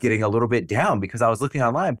 I was getting a little bit down because I was looking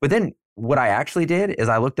online. But then what I actually did is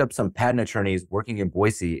I looked up some patent attorneys working in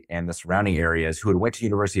Boise and the surrounding areas who had went to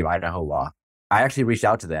University of Idaho Law. I actually reached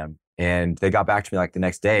out to them and they got back to me like the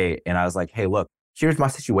next day. And I was like, hey, look, here's my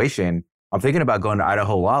situation. I'm thinking about going to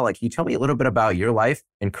Idaho Law. Like, can you tell me a little bit about your life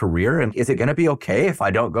and career? And is it going to be okay if I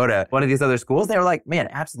don't go to one of these other schools? They were like, man,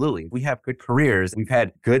 absolutely. We have good careers. We've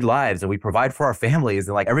had good lives and we provide for our families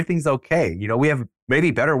and like everything's okay. We have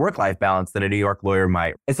maybe better work-life balance than a New York lawyer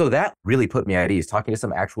might. And so that really put me at ease, talking to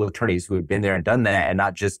some actual attorneys who had been there and done that and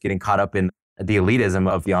not just getting caught up in the elitism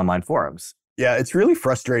of the online forums. Yeah, it's really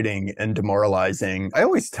frustrating and demoralizing. I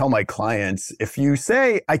always tell my clients, if you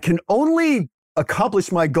say, I can only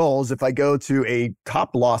accomplish my goals if I go to a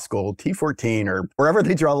top law school, T14 or wherever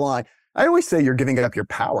they draw the line, I always say you're giving up your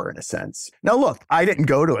power in a sense. Now, look, I didn't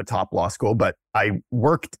go to a top law school, but I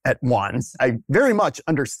worked at one. I very much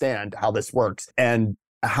understand how this works and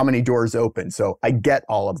how many doors open. So I get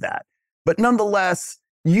all of that. But nonetheless,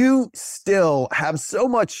 you still have so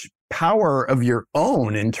much power of your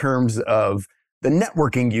own in terms of the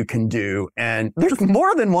networking you can do. And there's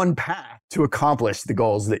more than one path to accomplish the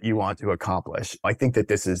goals that you want to accomplish. I think that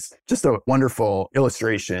this is just a wonderful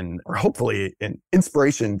illustration, or hopefully an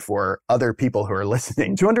inspiration for other people who are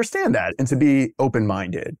listening to understand that and to be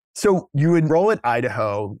open-minded. So you enroll at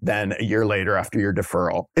Idaho then a year later after your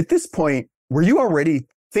deferral. At this point, were you already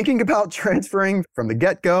thinking about transferring from the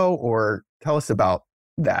get-go, or tell us about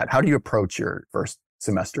that? How do you approach your first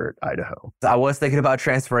semester at Idaho? I was thinking about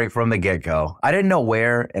transferring from the get-go. I didn't know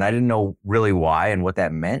where and I didn't know really why and what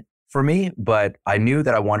that meant for me, but I knew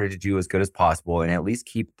that I wanted to do as good as possible and at least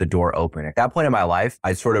keep the door open. At that point in my life,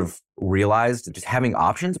 I sort of realized just having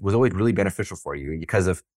options was always really beneficial for you because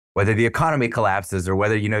of whether the economy collapses or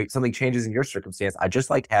whether, something changes in your circumstance. I just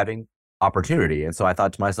liked having opportunity. And so I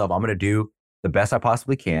thought to myself, I'm going to do the best I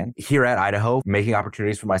possibly can here at Idaho, making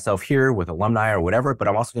opportunities for myself here with alumni or whatever, but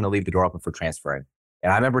I'm also going to leave the door open for transferring.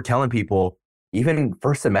 And I remember telling people, even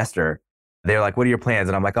first semester, they're like, what are your plans?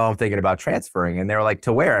 And I'm like, oh, I'm thinking about transferring. And they were like,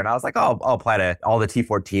 to where? And I was like, oh, I'll apply to all the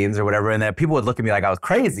T14s or whatever. And then people would look at me like I was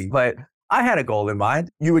crazy, but I had a goal in mind.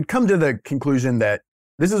 You would come to the conclusion that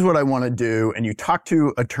this is what I want to do. And you talk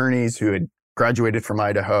to attorneys who had graduated from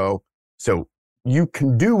Idaho. So you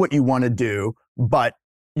can do what you want to do, but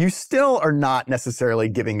you still are not necessarily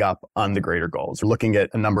giving up on the greater goals. You're looking at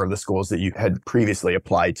a number of the schools that you had previously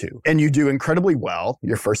applied to. And you do incredibly well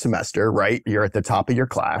your first semester, right? You're at the top of your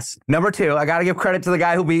class. Number two, I got to give credit to the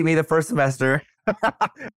guy who beat me the first semester.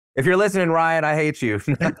 If you're listening, Ryan, I hate you.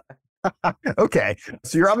 Okay.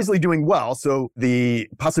 So you're obviously doing well. So the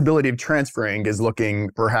possibility of transferring is looking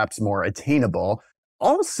perhaps more attainable.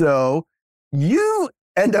 Also, you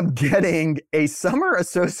end up getting a summer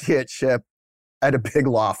associateship at a big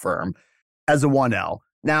law firm as a 1L.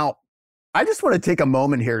 Now, I just want to take a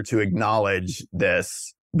moment here to acknowledge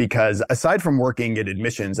this because aside from working at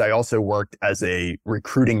admissions, I also worked as a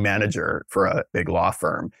recruiting manager for a big law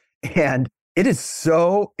firm. And it is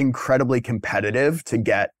so incredibly competitive to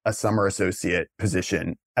get a summer associate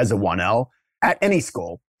position as a 1L at any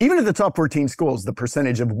school. Even at the top 14 schools, the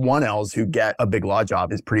percentage of 1Ls who get a big law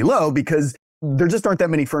job is pretty low because there just aren't that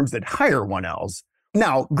many firms that hire 1Ls.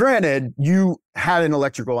 Now, granted, you had an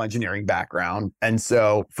electrical engineering background. And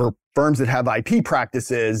so for firms that have IP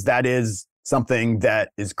practices, that is something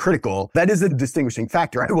that is critical. That is a distinguishing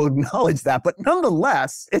factor. I will acknowledge that. But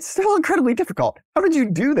nonetheless, it's still incredibly difficult. How did you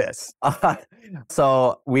do this?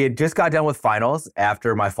 So we had just got done with finals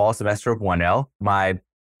after my fall semester of 1L. My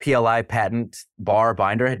PLI patent bar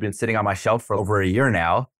binder had been sitting on my shelf for over a year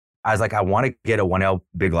now. I was like, I want to get a 1L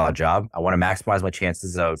big law job. I want to maximize my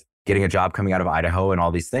chances of getting a job coming out of Idaho and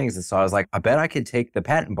all these things. And so I was like, I bet I could take the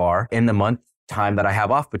patent bar in the month time that I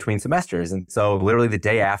have off between semesters. And so literally the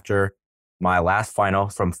day after my last final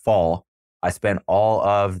from fall, I spent all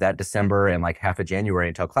of that December and like half of January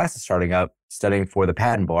until classes starting up studying for the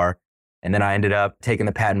patent bar. And then I ended up taking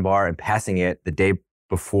the patent bar and passing it the day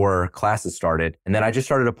before classes started. And then I just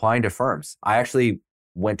started applying to firms. I actually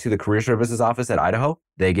went to the career services office at Idaho.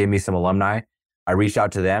 They gave me some alumni. I reached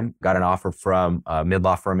out to them, got an offer from a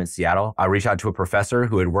mid-law firm in Seattle. I reached out to a professor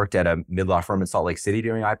who had worked at a mid-law firm in Salt Lake City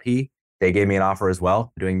doing IP. They gave me an offer as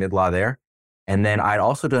well, doing mid-law there. And then I'd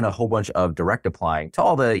also done a whole bunch of direct applying to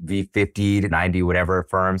all the V50 to 90, whatever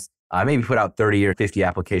firms. I maybe put out 30 or 50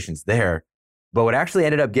 applications there. But what actually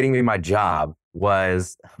ended up getting me my job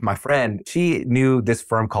was my friend. She knew this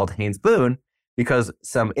firm called Haynes Boone because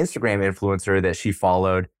some Instagram influencer that she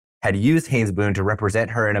followed had used Haynes Boone to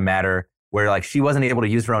represent her in a matter where like she wasn't able to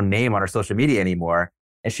use her own name on her social media anymore.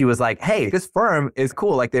 And she was like, hey, this firm is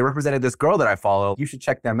cool. Like they represented this girl that I follow. You should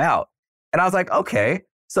check them out. And I was like, okay.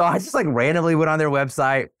 So I just like randomly went on their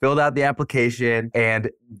website, filled out the application, and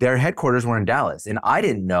their headquarters were in Dallas. And I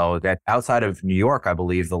didn't know that outside of New York, I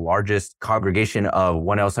believe the largest congregation of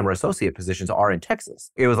 1L summer associate positions are in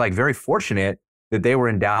Texas. It was like very fortunate that they were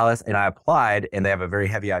in Dallas and I applied, and they have a very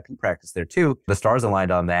heavy IP practice there too. The stars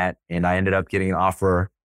aligned on that. And I ended up getting an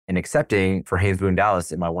offer and accepting for Haynes Boone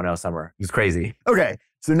Dallas in my 1L summer. It was crazy. Okay.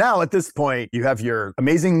 So now at this point, you have your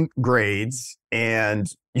amazing grades and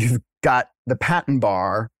you've got the patent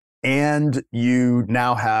bar, and you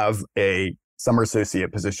now have a summer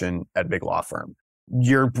associate position at a big law firm.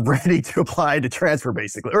 You're ready to apply to transfer,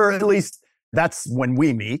 basically, or at least that's when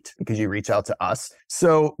we meet because you reach out to us.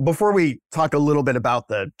 So before we talk a little bit about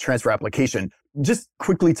the transfer application, just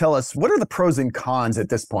quickly tell us, what are the pros and cons at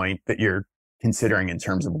this point that you're considering in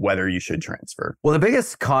terms of whether you should transfer? Well, the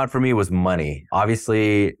biggest con for me was money.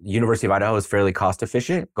 Obviously, University of Idaho is fairly cost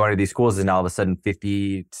efficient. Going to these schools is now all of a sudden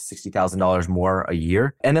 $50,000 to $60,000 more a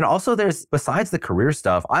year. And then also there's, besides the career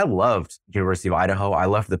stuff, I loved University of Idaho. I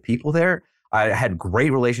loved the people there. I had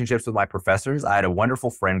great relationships with my professors. I had a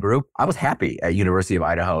wonderful friend group. I was happy at University of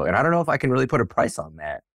Idaho. And I don't know if I can really put a price on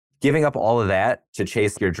that. Giving up all of that to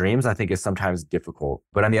chase your dreams, I think, is sometimes difficult.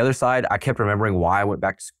 But on the other side, I kept remembering why I went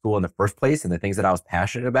back to school in the first place and the things that I was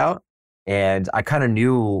passionate about. And I kind of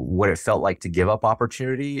knew what it felt like to give up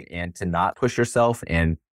opportunity and to not push yourself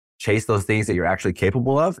and chase those things that you're actually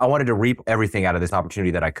capable of. I wanted to reap everything out of this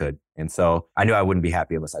opportunity that I could. And so I knew I wouldn't be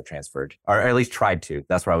happy unless I transferred, or at least tried to.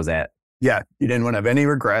 That's where I was at. Yeah, you didn't want to have any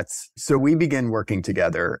regrets. So we began working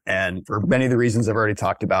together. And for many of the reasons I've already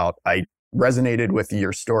talked about, I resonated with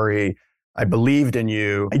your story. I believed in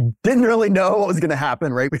you. I didn't really know what was going to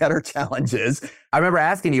happen, right? We had our challenges. I remember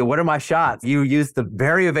asking you, what are my shots? You used the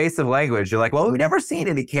very evasive language. You're like, well, we've never seen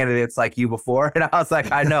any candidates like you before. And I was like,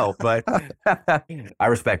 I know, but I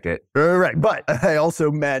respect it. Right. But I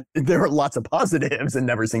also meant there were lots of positives in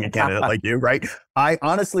never seeing a candidate like you, right? I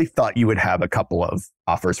honestly thought you would have a couple of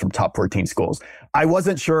offers from top 14 schools. I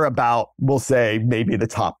wasn't sure about, we'll say, maybe the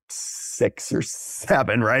top 6 or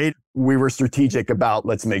 7, right? We were strategic about,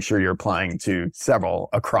 let's make sure you're applying to several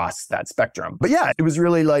across that spectrum. But yeah, it was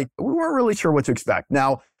really like, we weren't really sure what to expect.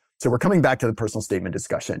 Now, so we're coming back to the personal statement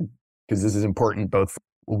discussion, because this is important both for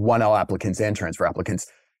 1L applicants and transfer applicants.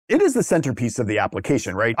 It is the centerpiece of the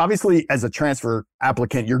application, right? Obviously, as a transfer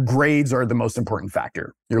applicant, your grades are the most important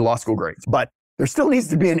factor, your law school grades. But there still needs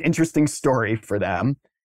to be an interesting story for them.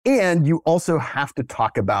 And you also have to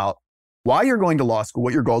talk about why you're going to law school,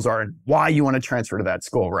 what your goals are, and why you want to transfer to that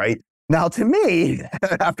school, right? Now, to me,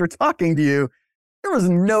 after talking to you, there was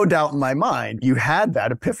no doubt in my mind you had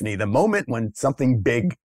that epiphany, the moment when something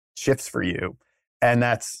big shifts for you. And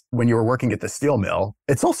that's when you were working at the steel mill.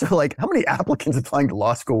 It's also like, how many applicants applying to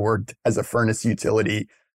law school worked as a furnace utility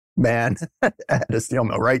man at a steel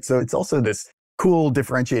mill, right? So it's also this cool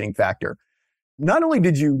differentiating factor. Not only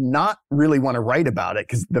did you not really want to write about it,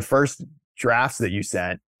 because the first drafts that you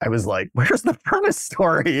sent, I was like, where's the furnace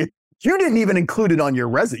story? You didn't even include it on your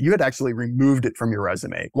resume. You had actually removed it from your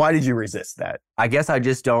resume. Why did you resist that? I guess I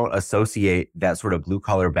just don't associate that sort of blue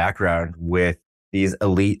collar background with these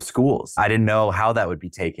elite schools. I didn't know how that would be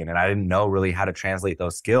taken, and I didn't know really how to translate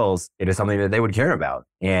those skills into something that they would care about.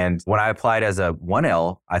 And when I applied as a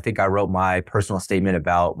 1L, I think I wrote my personal statement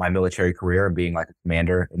about my military career and being like a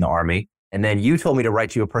commander in the Army. And then you told me to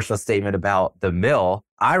write you a personal statement about the mill.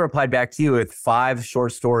 I replied back to you with 5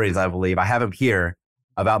 short stories, I believe. I have them here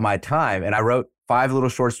about my time. And I wrote 5 little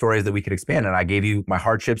short stories that we could expand. And I gave you my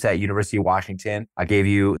hardships at University of Washington. I gave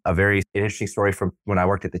you a very interesting story from when I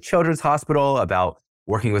worked at the Children's Hospital about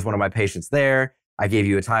working with one of my patients there. I gave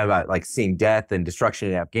you a time about like seeing death and destruction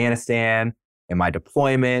in Afghanistan and my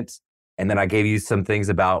deployment. And then I gave you some things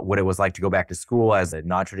about what it was like to go back to school as a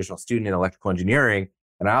non-traditional student in electrical engineering.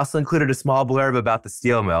 And I also included a small blurb about the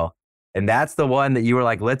steel mill. And that's the one that you were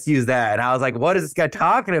like, let's use that. And I was like, what is this guy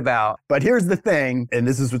talking about? But here's the thing, and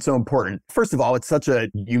this is what's so important. First of all, it's such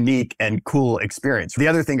a unique and cool experience. The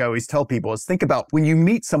other thing I always tell people is think about when you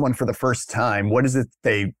meet someone for the first time, what is it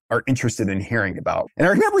they are interested in hearing about? And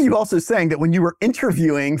I remember you also saying that when you were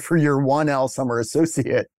interviewing for your 1L summer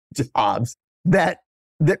associate jobs, that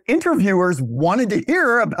the interviewers wanted to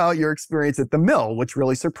hear about your experience at the mill, which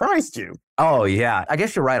really surprised you. Oh, yeah. I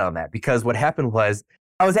guess you're right on that, because what happened was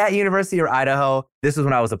I was at University of Idaho. This was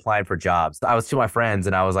when I was applying for jobs. I was to my friends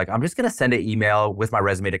and I was like, I'm just going to send an email with my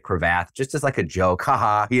resume to Cravath, just as like a joke,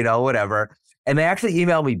 haha, whatever. And they actually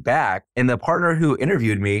emailed me back, and the partner who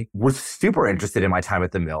interviewed me was super interested in my time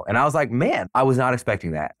at the mill. And I was like, man, I was not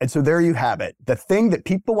expecting that. And so there you have it. The thing that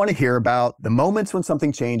people want to hear about, the moments when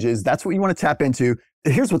something changes, that's what you want to tap into.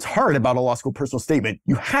 Here's what's hard about a law school personal statement.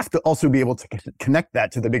 You have to also be able to connect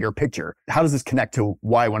that to the bigger picture. How does this connect to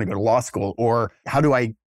why I want to go to law school? Or how do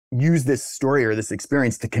I use this story or this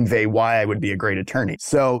experience to convey why I would be a great attorney?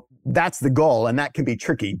 So that's the goal, and that can be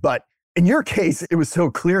tricky. But in your case, it was so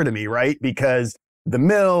clear to me, right? Because the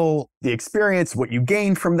mill, the experience, what you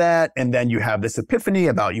gain from that, and then you have this epiphany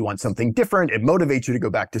about you want something different. It motivates you to go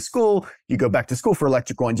back to school. You go back to school for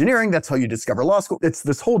electrical engineering. That's how you discover law school. It's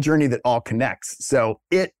this whole journey that all connects. So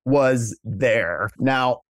it was there.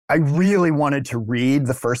 Now, I really wanted to read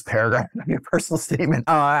the first paragraph of your personal statement.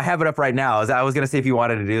 I have it up right now. I was going to see if you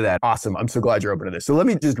wanted to do that. Awesome. I'm so glad you're open to this. So let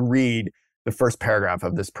me just read the first paragraph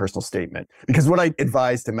of this personal statement. Because what I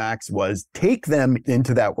advised to Max was take them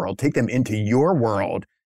into that world, take them into your world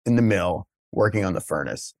in the mill, working on the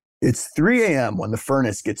furnace. It's 3 a.m. when the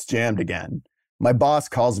furnace gets jammed again. My boss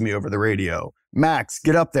calls me over the radio. Max,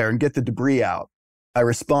 get up there and get the debris out. I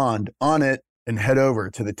respond, on it, and head over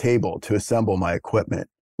to the table to assemble my equipment.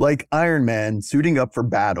 Like Iron Man suiting up for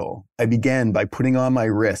battle, I began by putting on my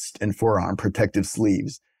wrist and forearm protective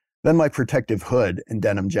sleeves, then my protective hood and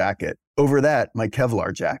denim jacket. Over that, my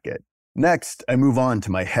Kevlar jacket. Next, I move on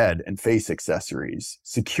to my head and face accessories,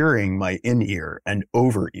 securing my in-ear and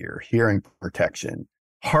over-ear hearing protection,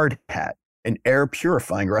 hard hat, and air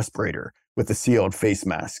purifying respirator with a sealed face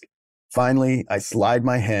mask. Finally, I slide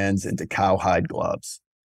my hands into cowhide gloves.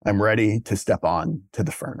 I'm ready to step on to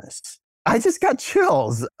the furnace. I just got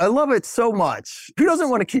chills. I love it so much. Who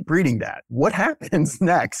doesn't want to keep reading that? What happens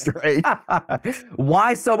next, right?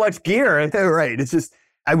 Why so much gear? Right. It's just,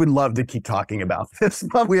 I would love to keep talking about this,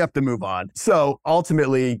 but we have to move on. So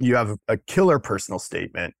ultimately, you have a killer personal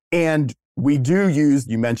statement. And we do use,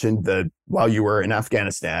 you mentioned while you were in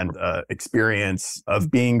Afghanistan, experience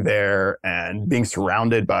of being there and being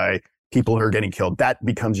surrounded by people who are getting killed. That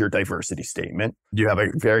becomes your diversity statement. You have a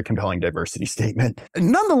very compelling diversity statement.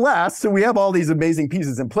 Nonetheless, so we have all these amazing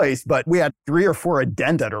pieces in place, but we had 3 or 4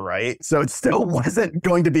 addenda to write. So it still wasn't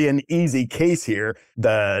going to be an easy case here.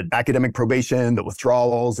 The academic probation, the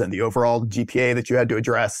withdrawals, and the overall GPA that you had to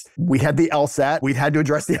address. We had the LSAT. We had to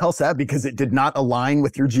address the LSAT because it did not align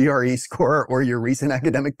with your GRE score or your recent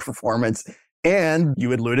academic performance. And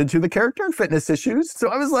you alluded to the character and fitness issues. So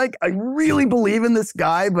I was like, I really believe in this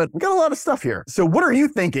guy, but we got a lot of stuff here. So what are you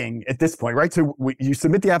thinking at this point, right? So you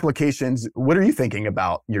submit the applications. What are you thinking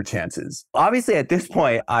about your chances? Obviously, at this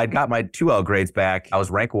point, I got my 2L grades back. I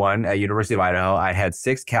was rank 1 at University of Idaho. I had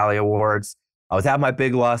 6 Cali awards. I was at my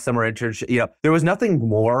big law summer internship. There was nothing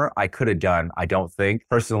more I could have done, I don't think,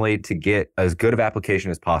 personally, to get as good of application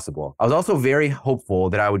as possible. I was also very hopeful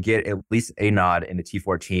that I would get at least a nod in the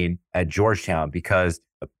T14 at Georgetown because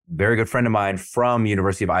a very good friend of mine from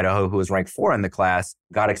University of Idaho, who was ranked 4 in the class,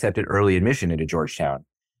 got accepted early admission into Georgetown.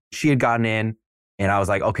 She had gotten in, and I was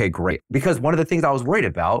like, okay, great. Because one of the things I was worried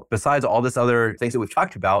about, besides all this other things that we've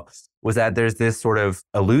talked about, was that there's this sort of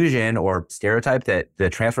illusion or stereotype that the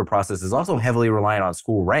transfer process is also heavily reliant on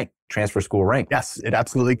school rank, transfer school rank. Yes, it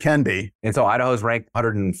absolutely can be. And so Idaho's ranked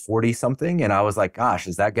 140 something. And I was like, gosh,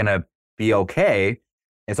 is that going to be okay?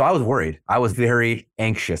 And so I was worried. I was very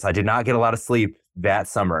anxious. I did not get a lot of sleep that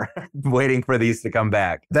summer waiting for these to come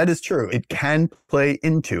back. That is true. It can play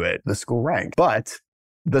into it, the school rank. But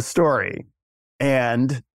the story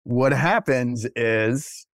and what happens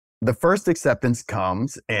is the first acceptance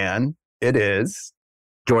comes and it is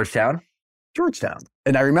Georgetown.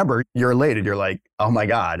 And I remember you're elated. You're like, oh my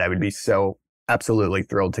God, I would be so absolutely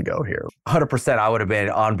thrilled to go here. 100%. I would have been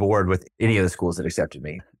on board with any of the schools that accepted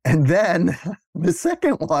me. And then the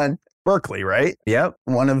second one, Berkeley, right? Yep.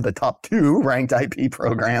 One of the top 2 ranked IP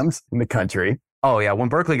programs in the country. Oh, yeah. When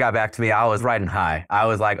Berkeley got back to me, I was riding high. I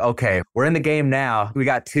was like, okay, we're in the game now. We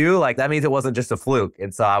got 2. Like, that means it wasn't just a fluke.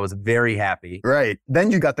 And so I was very happy. Right. Then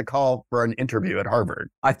you got the call for an interview at Harvard.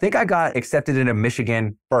 I think I got accepted into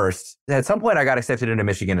Michigan first. At some point, I got accepted into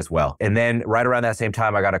Michigan as well. And then right around that same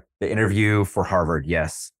time, I got the interview for Harvard.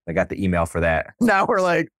 Yes. I got the email for that. Now we're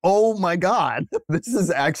like, oh my God, this is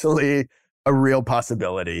actually a real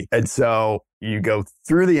possibility. And so you go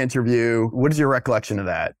through the interview. What is your recollection of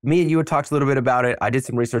that? Me and you had talked a little bit about it. I did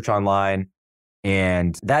some research online.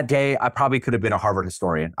 And that day, I probably could have been a Harvard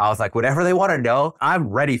historian. I was like, whatever they want to know, I'm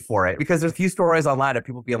ready for it. Because there's a few stories online of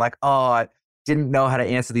people being like, oh, I didn't know how to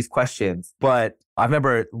answer these questions. But I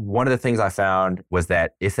remember one of the things I found was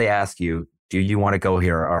that if they ask you, do you want to go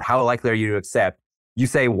here? Or how likely are you to accept? You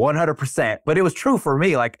say 100%, but it was true for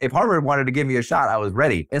me. Like if Harvard wanted to give me a shot, I was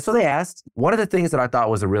ready. And so they asked, one of the things that I thought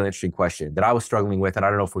was a really interesting question that I was struggling with, and I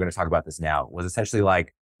don't know if we're going to talk about this now, was essentially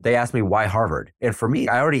like, they asked me why Harvard? And for me,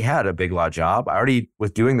 I already had a big law job. I already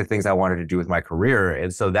was doing the things I wanted to do with my career.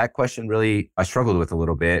 And so that question really, I struggled with a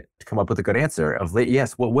little bit to come up with a good answer of,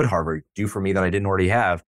 yes, what would Harvard do for me that I didn't already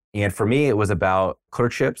have? And for me, it was about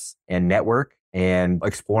clerkships and network and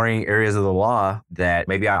exploring areas of the law that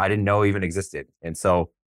maybe I didn't know even existed. And so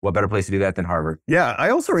what better place to do that than Harvard? Yeah, I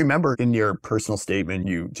also remember in your personal statement,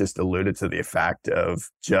 you just alluded to the fact of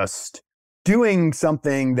just doing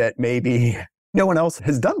something that maybe no one else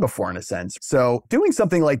has done before in a sense. So doing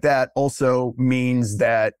something like that also means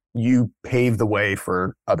that you pave the way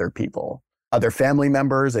for other people, other family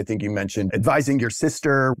members. I think you mentioned advising your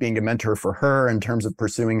sister, being a mentor for her in terms of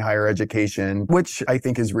pursuing higher education, which I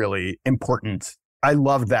think is really important. I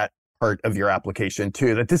love that part of your application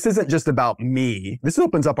too, that this isn't just about me. This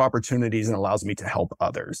opens up opportunities and allows me to help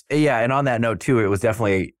others. Yeah. And on that note too, it was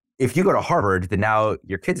definitely, if you go to Harvard, then now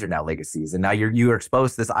your kids are now legacies, and now you're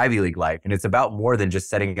exposed to this Ivy League life. And it's about more than just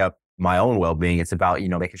setting up my own well-being. It's about,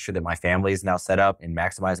 making sure that my family is now set up and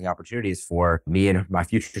maximizing opportunities for me and my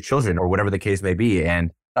future children or whatever the case may be.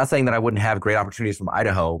 And not saying that I wouldn't have great opportunities from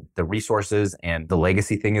Idaho. The resources and the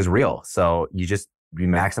legacy thing is real. So you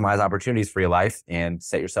maximize opportunities for your life and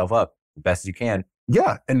set yourself up the best as you can.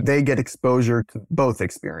 Yeah. And they get exposure to both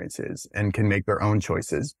experiences and can make their own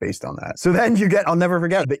choices based on that. So then I'll never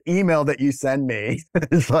forget the email that you send me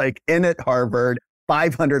is like, in at Harvard,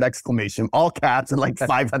 500 exclamation, all caps and like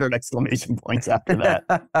 500 exclamation points after that.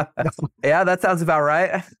 Yeah, that sounds about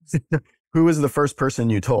right. Who was the first person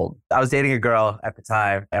you told? I was dating a girl at the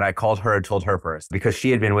time, and I called her and told her first because she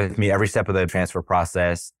had been with me every step of the transfer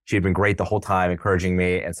process. She had been great the whole time, encouraging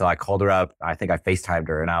me. And so I called her up. I think I FaceTimed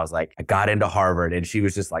her, and I was like, I got into Harvard. And she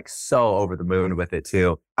was just like so over the moon with it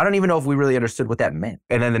too. I don't even know if we really understood what that meant.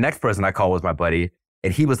 And then the next person I called was my buddy.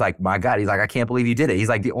 And he was like, my God, he's like, I can't believe you did it. He's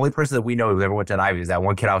like, the only person that we know who ever went to an Ivy is that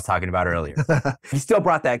one kid I was talking about earlier. He still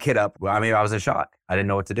brought that kid up. Well, I mean, I was in shock. I didn't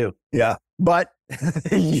know what to do. Yeah, but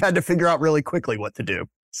you had to figure out really quickly what to do.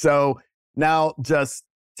 So now just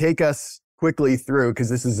take us quickly through, because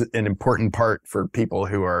this is an important part for people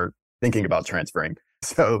who are thinking about transferring.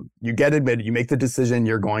 So you get admitted, you make the decision,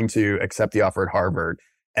 you're going to accept the offer at Harvard.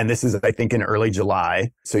 And this is, I think, in early July.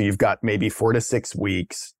 So you've got maybe 4 to 6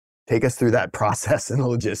 weeks. Take us through that process and the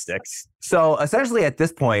logistics. So essentially at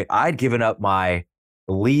this point, I'd given up my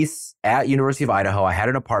lease at University of Idaho. I had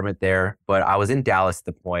an apartment there, but I was in Dallas at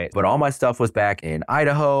the point. But all my stuff was back in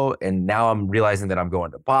Idaho. And now I'm realizing that I'm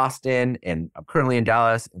going to Boston and I'm currently in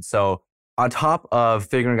Dallas. And so on top of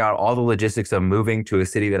figuring out all the logistics of moving to a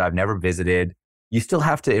city that I've never visited, you still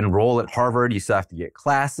have to enroll at Harvard. You still have to get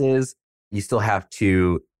classes. You still have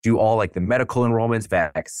to do all like the medical enrollments,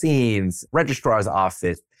 vaccines, registrar's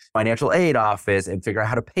office, financial aid office, and figure out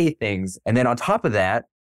how to pay things. And then on top of that,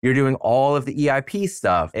 you're doing all of the EIP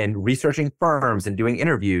stuff and researching firms and doing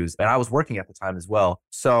interviews. And I was working at the time as well.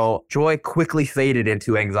 So joy quickly faded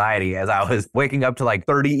into anxiety as I was waking up to like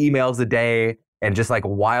 30 emails a day and just like a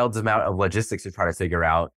wild amount of logistics to try to figure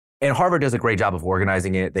out. And Harvard does a great job of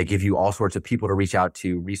organizing it. They give you all sorts of people to reach out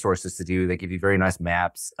to, resources to do. They give you very nice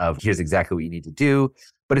maps of here's exactly what you need to do.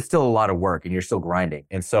 But it's still a lot of work and you're still grinding.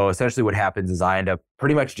 And so essentially what happens is I end up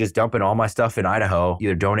pretty much just dumping all my stuff in Idaho,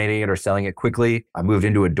 either donating it or selling it quickly. I moved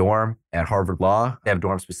into a dorm at Harvard Law. They have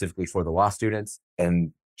dorms specifically for the law students,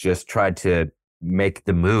 and just tried to make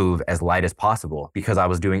the move as light as possible. Because I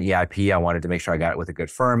was doing EIP, I wanted to make sure I got it with a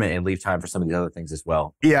good firm and leave time for some of the other things as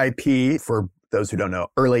well. EIP, for those who don't know,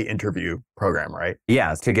 early interview program, right?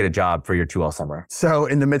 Yeah, it's to get a job for your 2L summer. So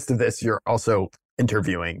in the midst of this, you're also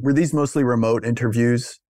interviewing. Were these mostly remote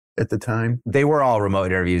interviews at the time? They were all remote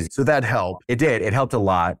interviews. So that helped. It did. It helped a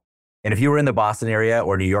lot. And if you were in the Boston area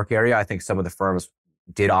or New York area, I think some of the firms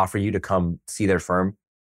did offer you to come see their firm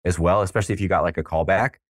as well, especially if you got like a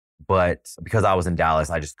callback. But because I was in Dallas,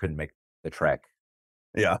 I just couldn't make the trek.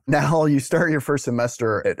 Yeah. Now you start your first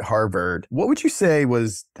semester at Harvard. What would you say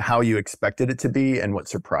was how you expected it to be and what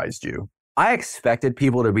surprised you? I expected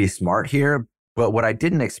people to be smart here, but what I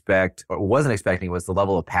didn't expect or wasn't expecting was the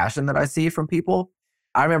level of passion that I see from people.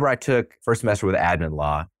 I remember I took first semester with admin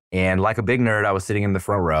law, and like a big nerd, I was sitting in the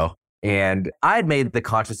front row, and I had made the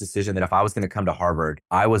conscious decision that if I was going to come to Harvard,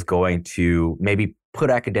 I was going to maybe put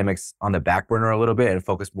academics on the back burner a little bit and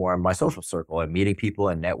focus more on my social circle and meeting people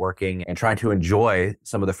and networking and trying to enjoy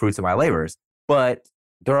some of the fruits of my labors. But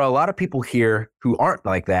there are a lot of people here who aren't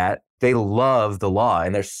like that. They love the law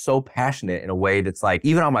and they're so passionate in a way that's like,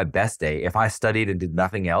 even on my best day, if I studied and did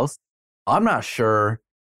nothing else, I'm not sure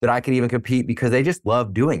that I could even compete because they just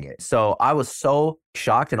love doing it. So I was so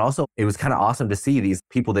shocked. And also it was kind of awesome to see these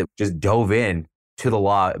people that just dove in to the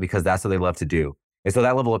law because that's what they love to do. And so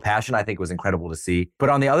that level of passion, I think, was incredible to see. But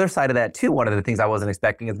on the other side of that too, one of the things I wasn't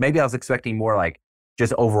expecting is maybe I was expecting more like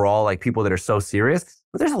just overall like people that are so serious.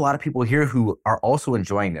 But there's a lot of people here who are also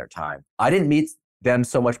enjoying their time. I didn't meet them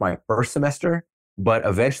so much my first semester, but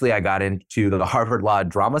eventually I got into the Harvard Law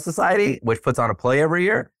Drama Society, which puts on a play every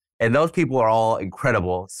year. And those people are all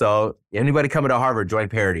incredible. So anybody coming to Harvard, join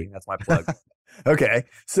Parody. That's my plug. Okay.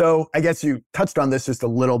 So I guess you touched on this just a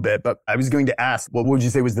little bit, but I was going to ask, what would you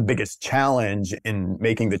say was the biggest challenge in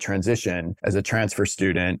making the transition as a transfer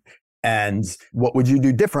student? And what would you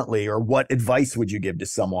do differently, or what advice would you give to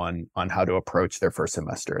someone on how to approach their first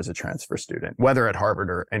semester as a transfer student, whether at Harvard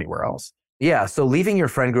or anywhere else? Yeah. So leaving your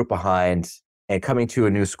friend group behind and coming to a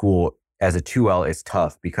new school as a 2L is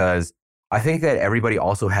tough because I think that everybody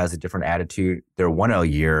also has a different attitude. Their 1L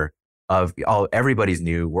year of everybody's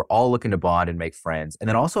new. We're all looking to bond and make friends. And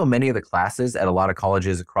then also many of the classes at a lot of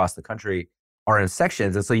colleges across the country are in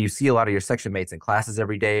sections. And so you see a lot of your section mates in classes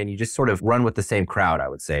every day and you just sort of run with the same crowd, I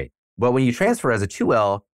would say. But when you transfer as a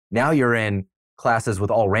 2L, now you're in classes with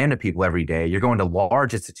all random people every day. You're going to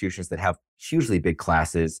large institutions that have hugely big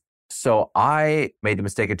classes. So I made the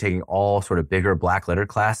mistake of taking all sort of bigger black letter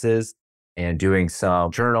classes and doing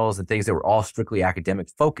some journals and things that were all strictly academic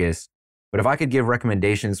focused. But if I could give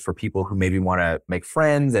recommendations for people who maybe want to make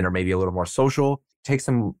friends and are maybe a little more social, take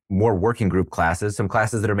some more working group classes, some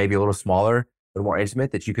classes that are maybe a little smaller, a little more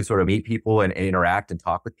intimate, that you can sort of meet people and interact and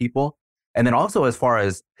talk with people. And then also as far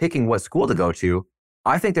as picking what school to go to,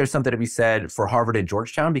 I think there's something to be said for Harvard and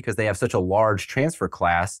Georgetown because they have such a large transfer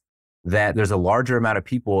class that there's a larger amount of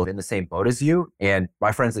people in the same boat as you. And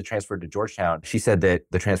my friends that transferred to Georgetown, she said that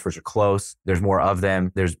the transfers are close. There's more of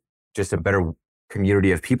them. There's just a better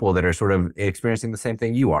community of people that are sort of experiencing the same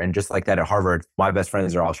thing you are. And just like that at Harvard, my best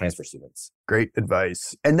friends are all transfer students. Great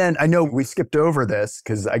advice. And then I know we skipped over this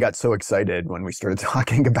because I got so excited when we started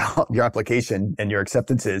talking about your application and your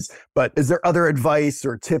acceptances. But is there other advice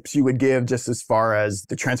or tips you would give just as far as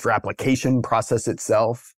the transfer application process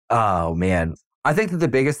itself? Oh, man. I think that the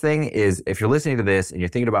biggest thing is if you're listening to this and you're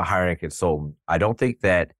thinking about hiring a consultant, I don't think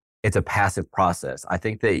that it's a passive process. I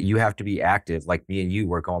think that you have to be active, like me and you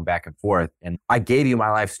were going back and forth. And I gave you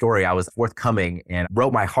my life story. I was forthcoming and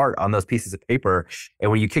wrote my heart on those pieces of paper.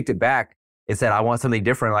 And when you kicked it back, it said, I want something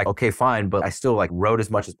different. Like, okay, fine. But I still like wrote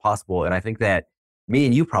as much as possible. And I think that me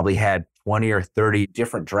and you probably had 20 or 30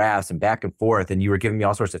 different drafts and back and forth. And you were giving me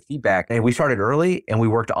all sorts of feedback. And we started early and we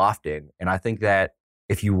worked often. And I think that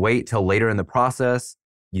if you wait till later in the process,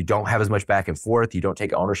 you don't have as much back and forth. You don't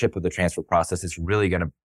take ownership of the transfer process. It's really going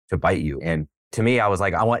to bite you. And to me, I was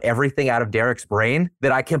like, I want everything out of Derek's brain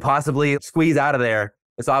that I can possibly squeeze out of there.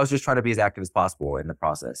 And so I was just trying to be as active as possible in the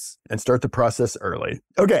process. And start the process early.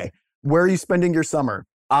 Okay. Where are you spending your summer?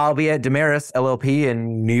 I'll be at Damaris LLP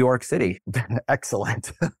in New York City.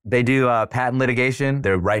 Excellent. They do patent litigation.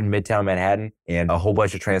 They're right in Midtown Manhattan. And a whole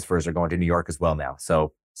bunch of transfers are going to New York as well now.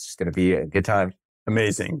 So it's just going to be a good time.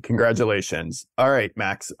 Amazing. Congratulations. All right,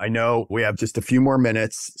 Max, I know we have just a few more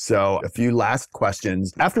minutes, so a few last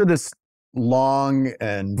questions. After this long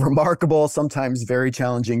and remarkable, sometimes very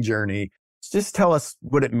challenging journey, just tell us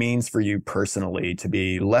what it means for you personally to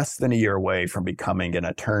be less than a year away from becoming an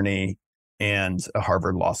attorney and a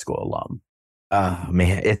Harvard Law School alum.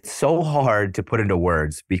 Man, it's so hard to put into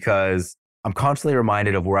words because I'm constantly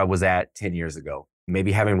reminded of where I was at 10 years ago.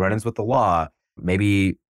 Maybe having run-ins with the law,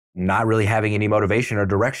 maybe not really having any motivation or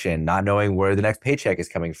direction, not knowing where the next paycheck is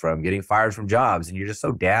coming from, getting fired from jobs, and you're just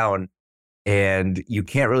so down and you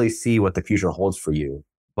can't really see what the future holds for you.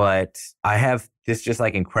 But I have this just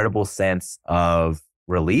like incredible sense of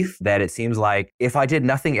relief that it seems like if I did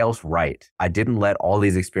nothing else right, I didn't let all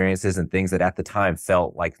these experiences and things that at the time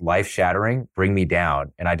felt like life shattering bring me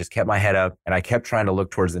down. And I just kept my head up and I kept trying to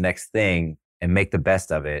look towards the next thing and make the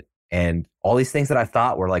best of it. And all these things that I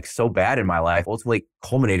thought were like so bad in my life ultimately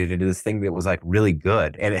culminated into this thing that was like really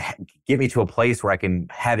good. And it get me to a place where I can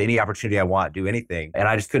have any opportunity I want, do anything. And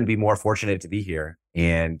I just couldn't be more fortunate to be here.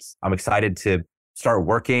 And I'm excited to start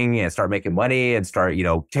working and start making money and start,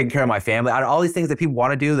 taking care of my family. All these things that people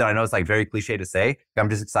want to do that I know it's like very cliche to say. I'm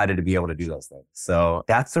just excited to be able to do those things. So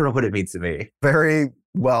that's sort of what it means to me. Very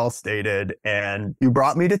well stated. And you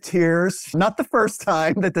brought me to tears. Not the first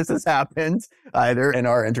time that this has happened either in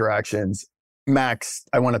our interactions. Max,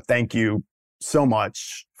 I want to thank you so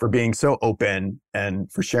much for being so open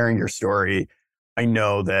and for sharing your story. I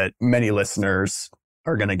know that many listeners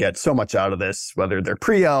are going to get so much out of this, whether they're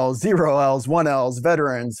pre-Ls, 0Ls, 1Ls,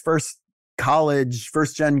 veterans,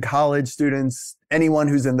 first-gen college students, anyone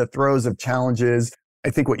who's in the throes of challenges. I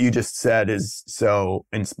think what you just said is so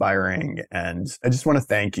inspiring. And I just want to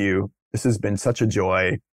thank you. This has been such a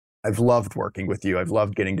joy. I've loved working with you. I've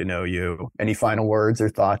loved getting to know you. Any final words or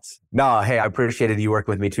thoughts? No, hey, I appreciated you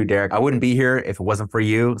working with me too, Derek. I wouldn't be here if it wasn't for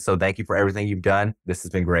you. So thank you for everything you've done. This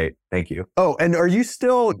has been great. Thank you. Oh, and are you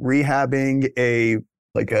still rehabbing a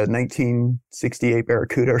 1968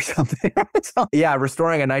 Barracuda or something? Yeah,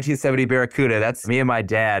 restoring a 1970 Barracuda. That's me and my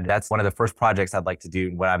dad. That's one of the first projects I'd like to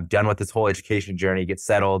do when I'm done with this whole education journey, get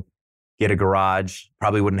settled, get a garage.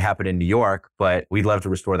 Probably wouldn't happen in New York, but we'd love to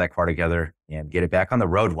restore that car together and get it back on the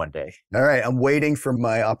road one day. All right. I'm waiting for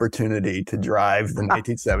my opportunity to drive the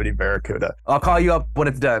 1970 Barracuda. I'll call you up when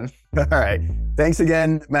it's done. All right. Thanks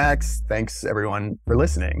again, Max. Thanks everyone for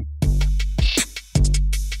listening.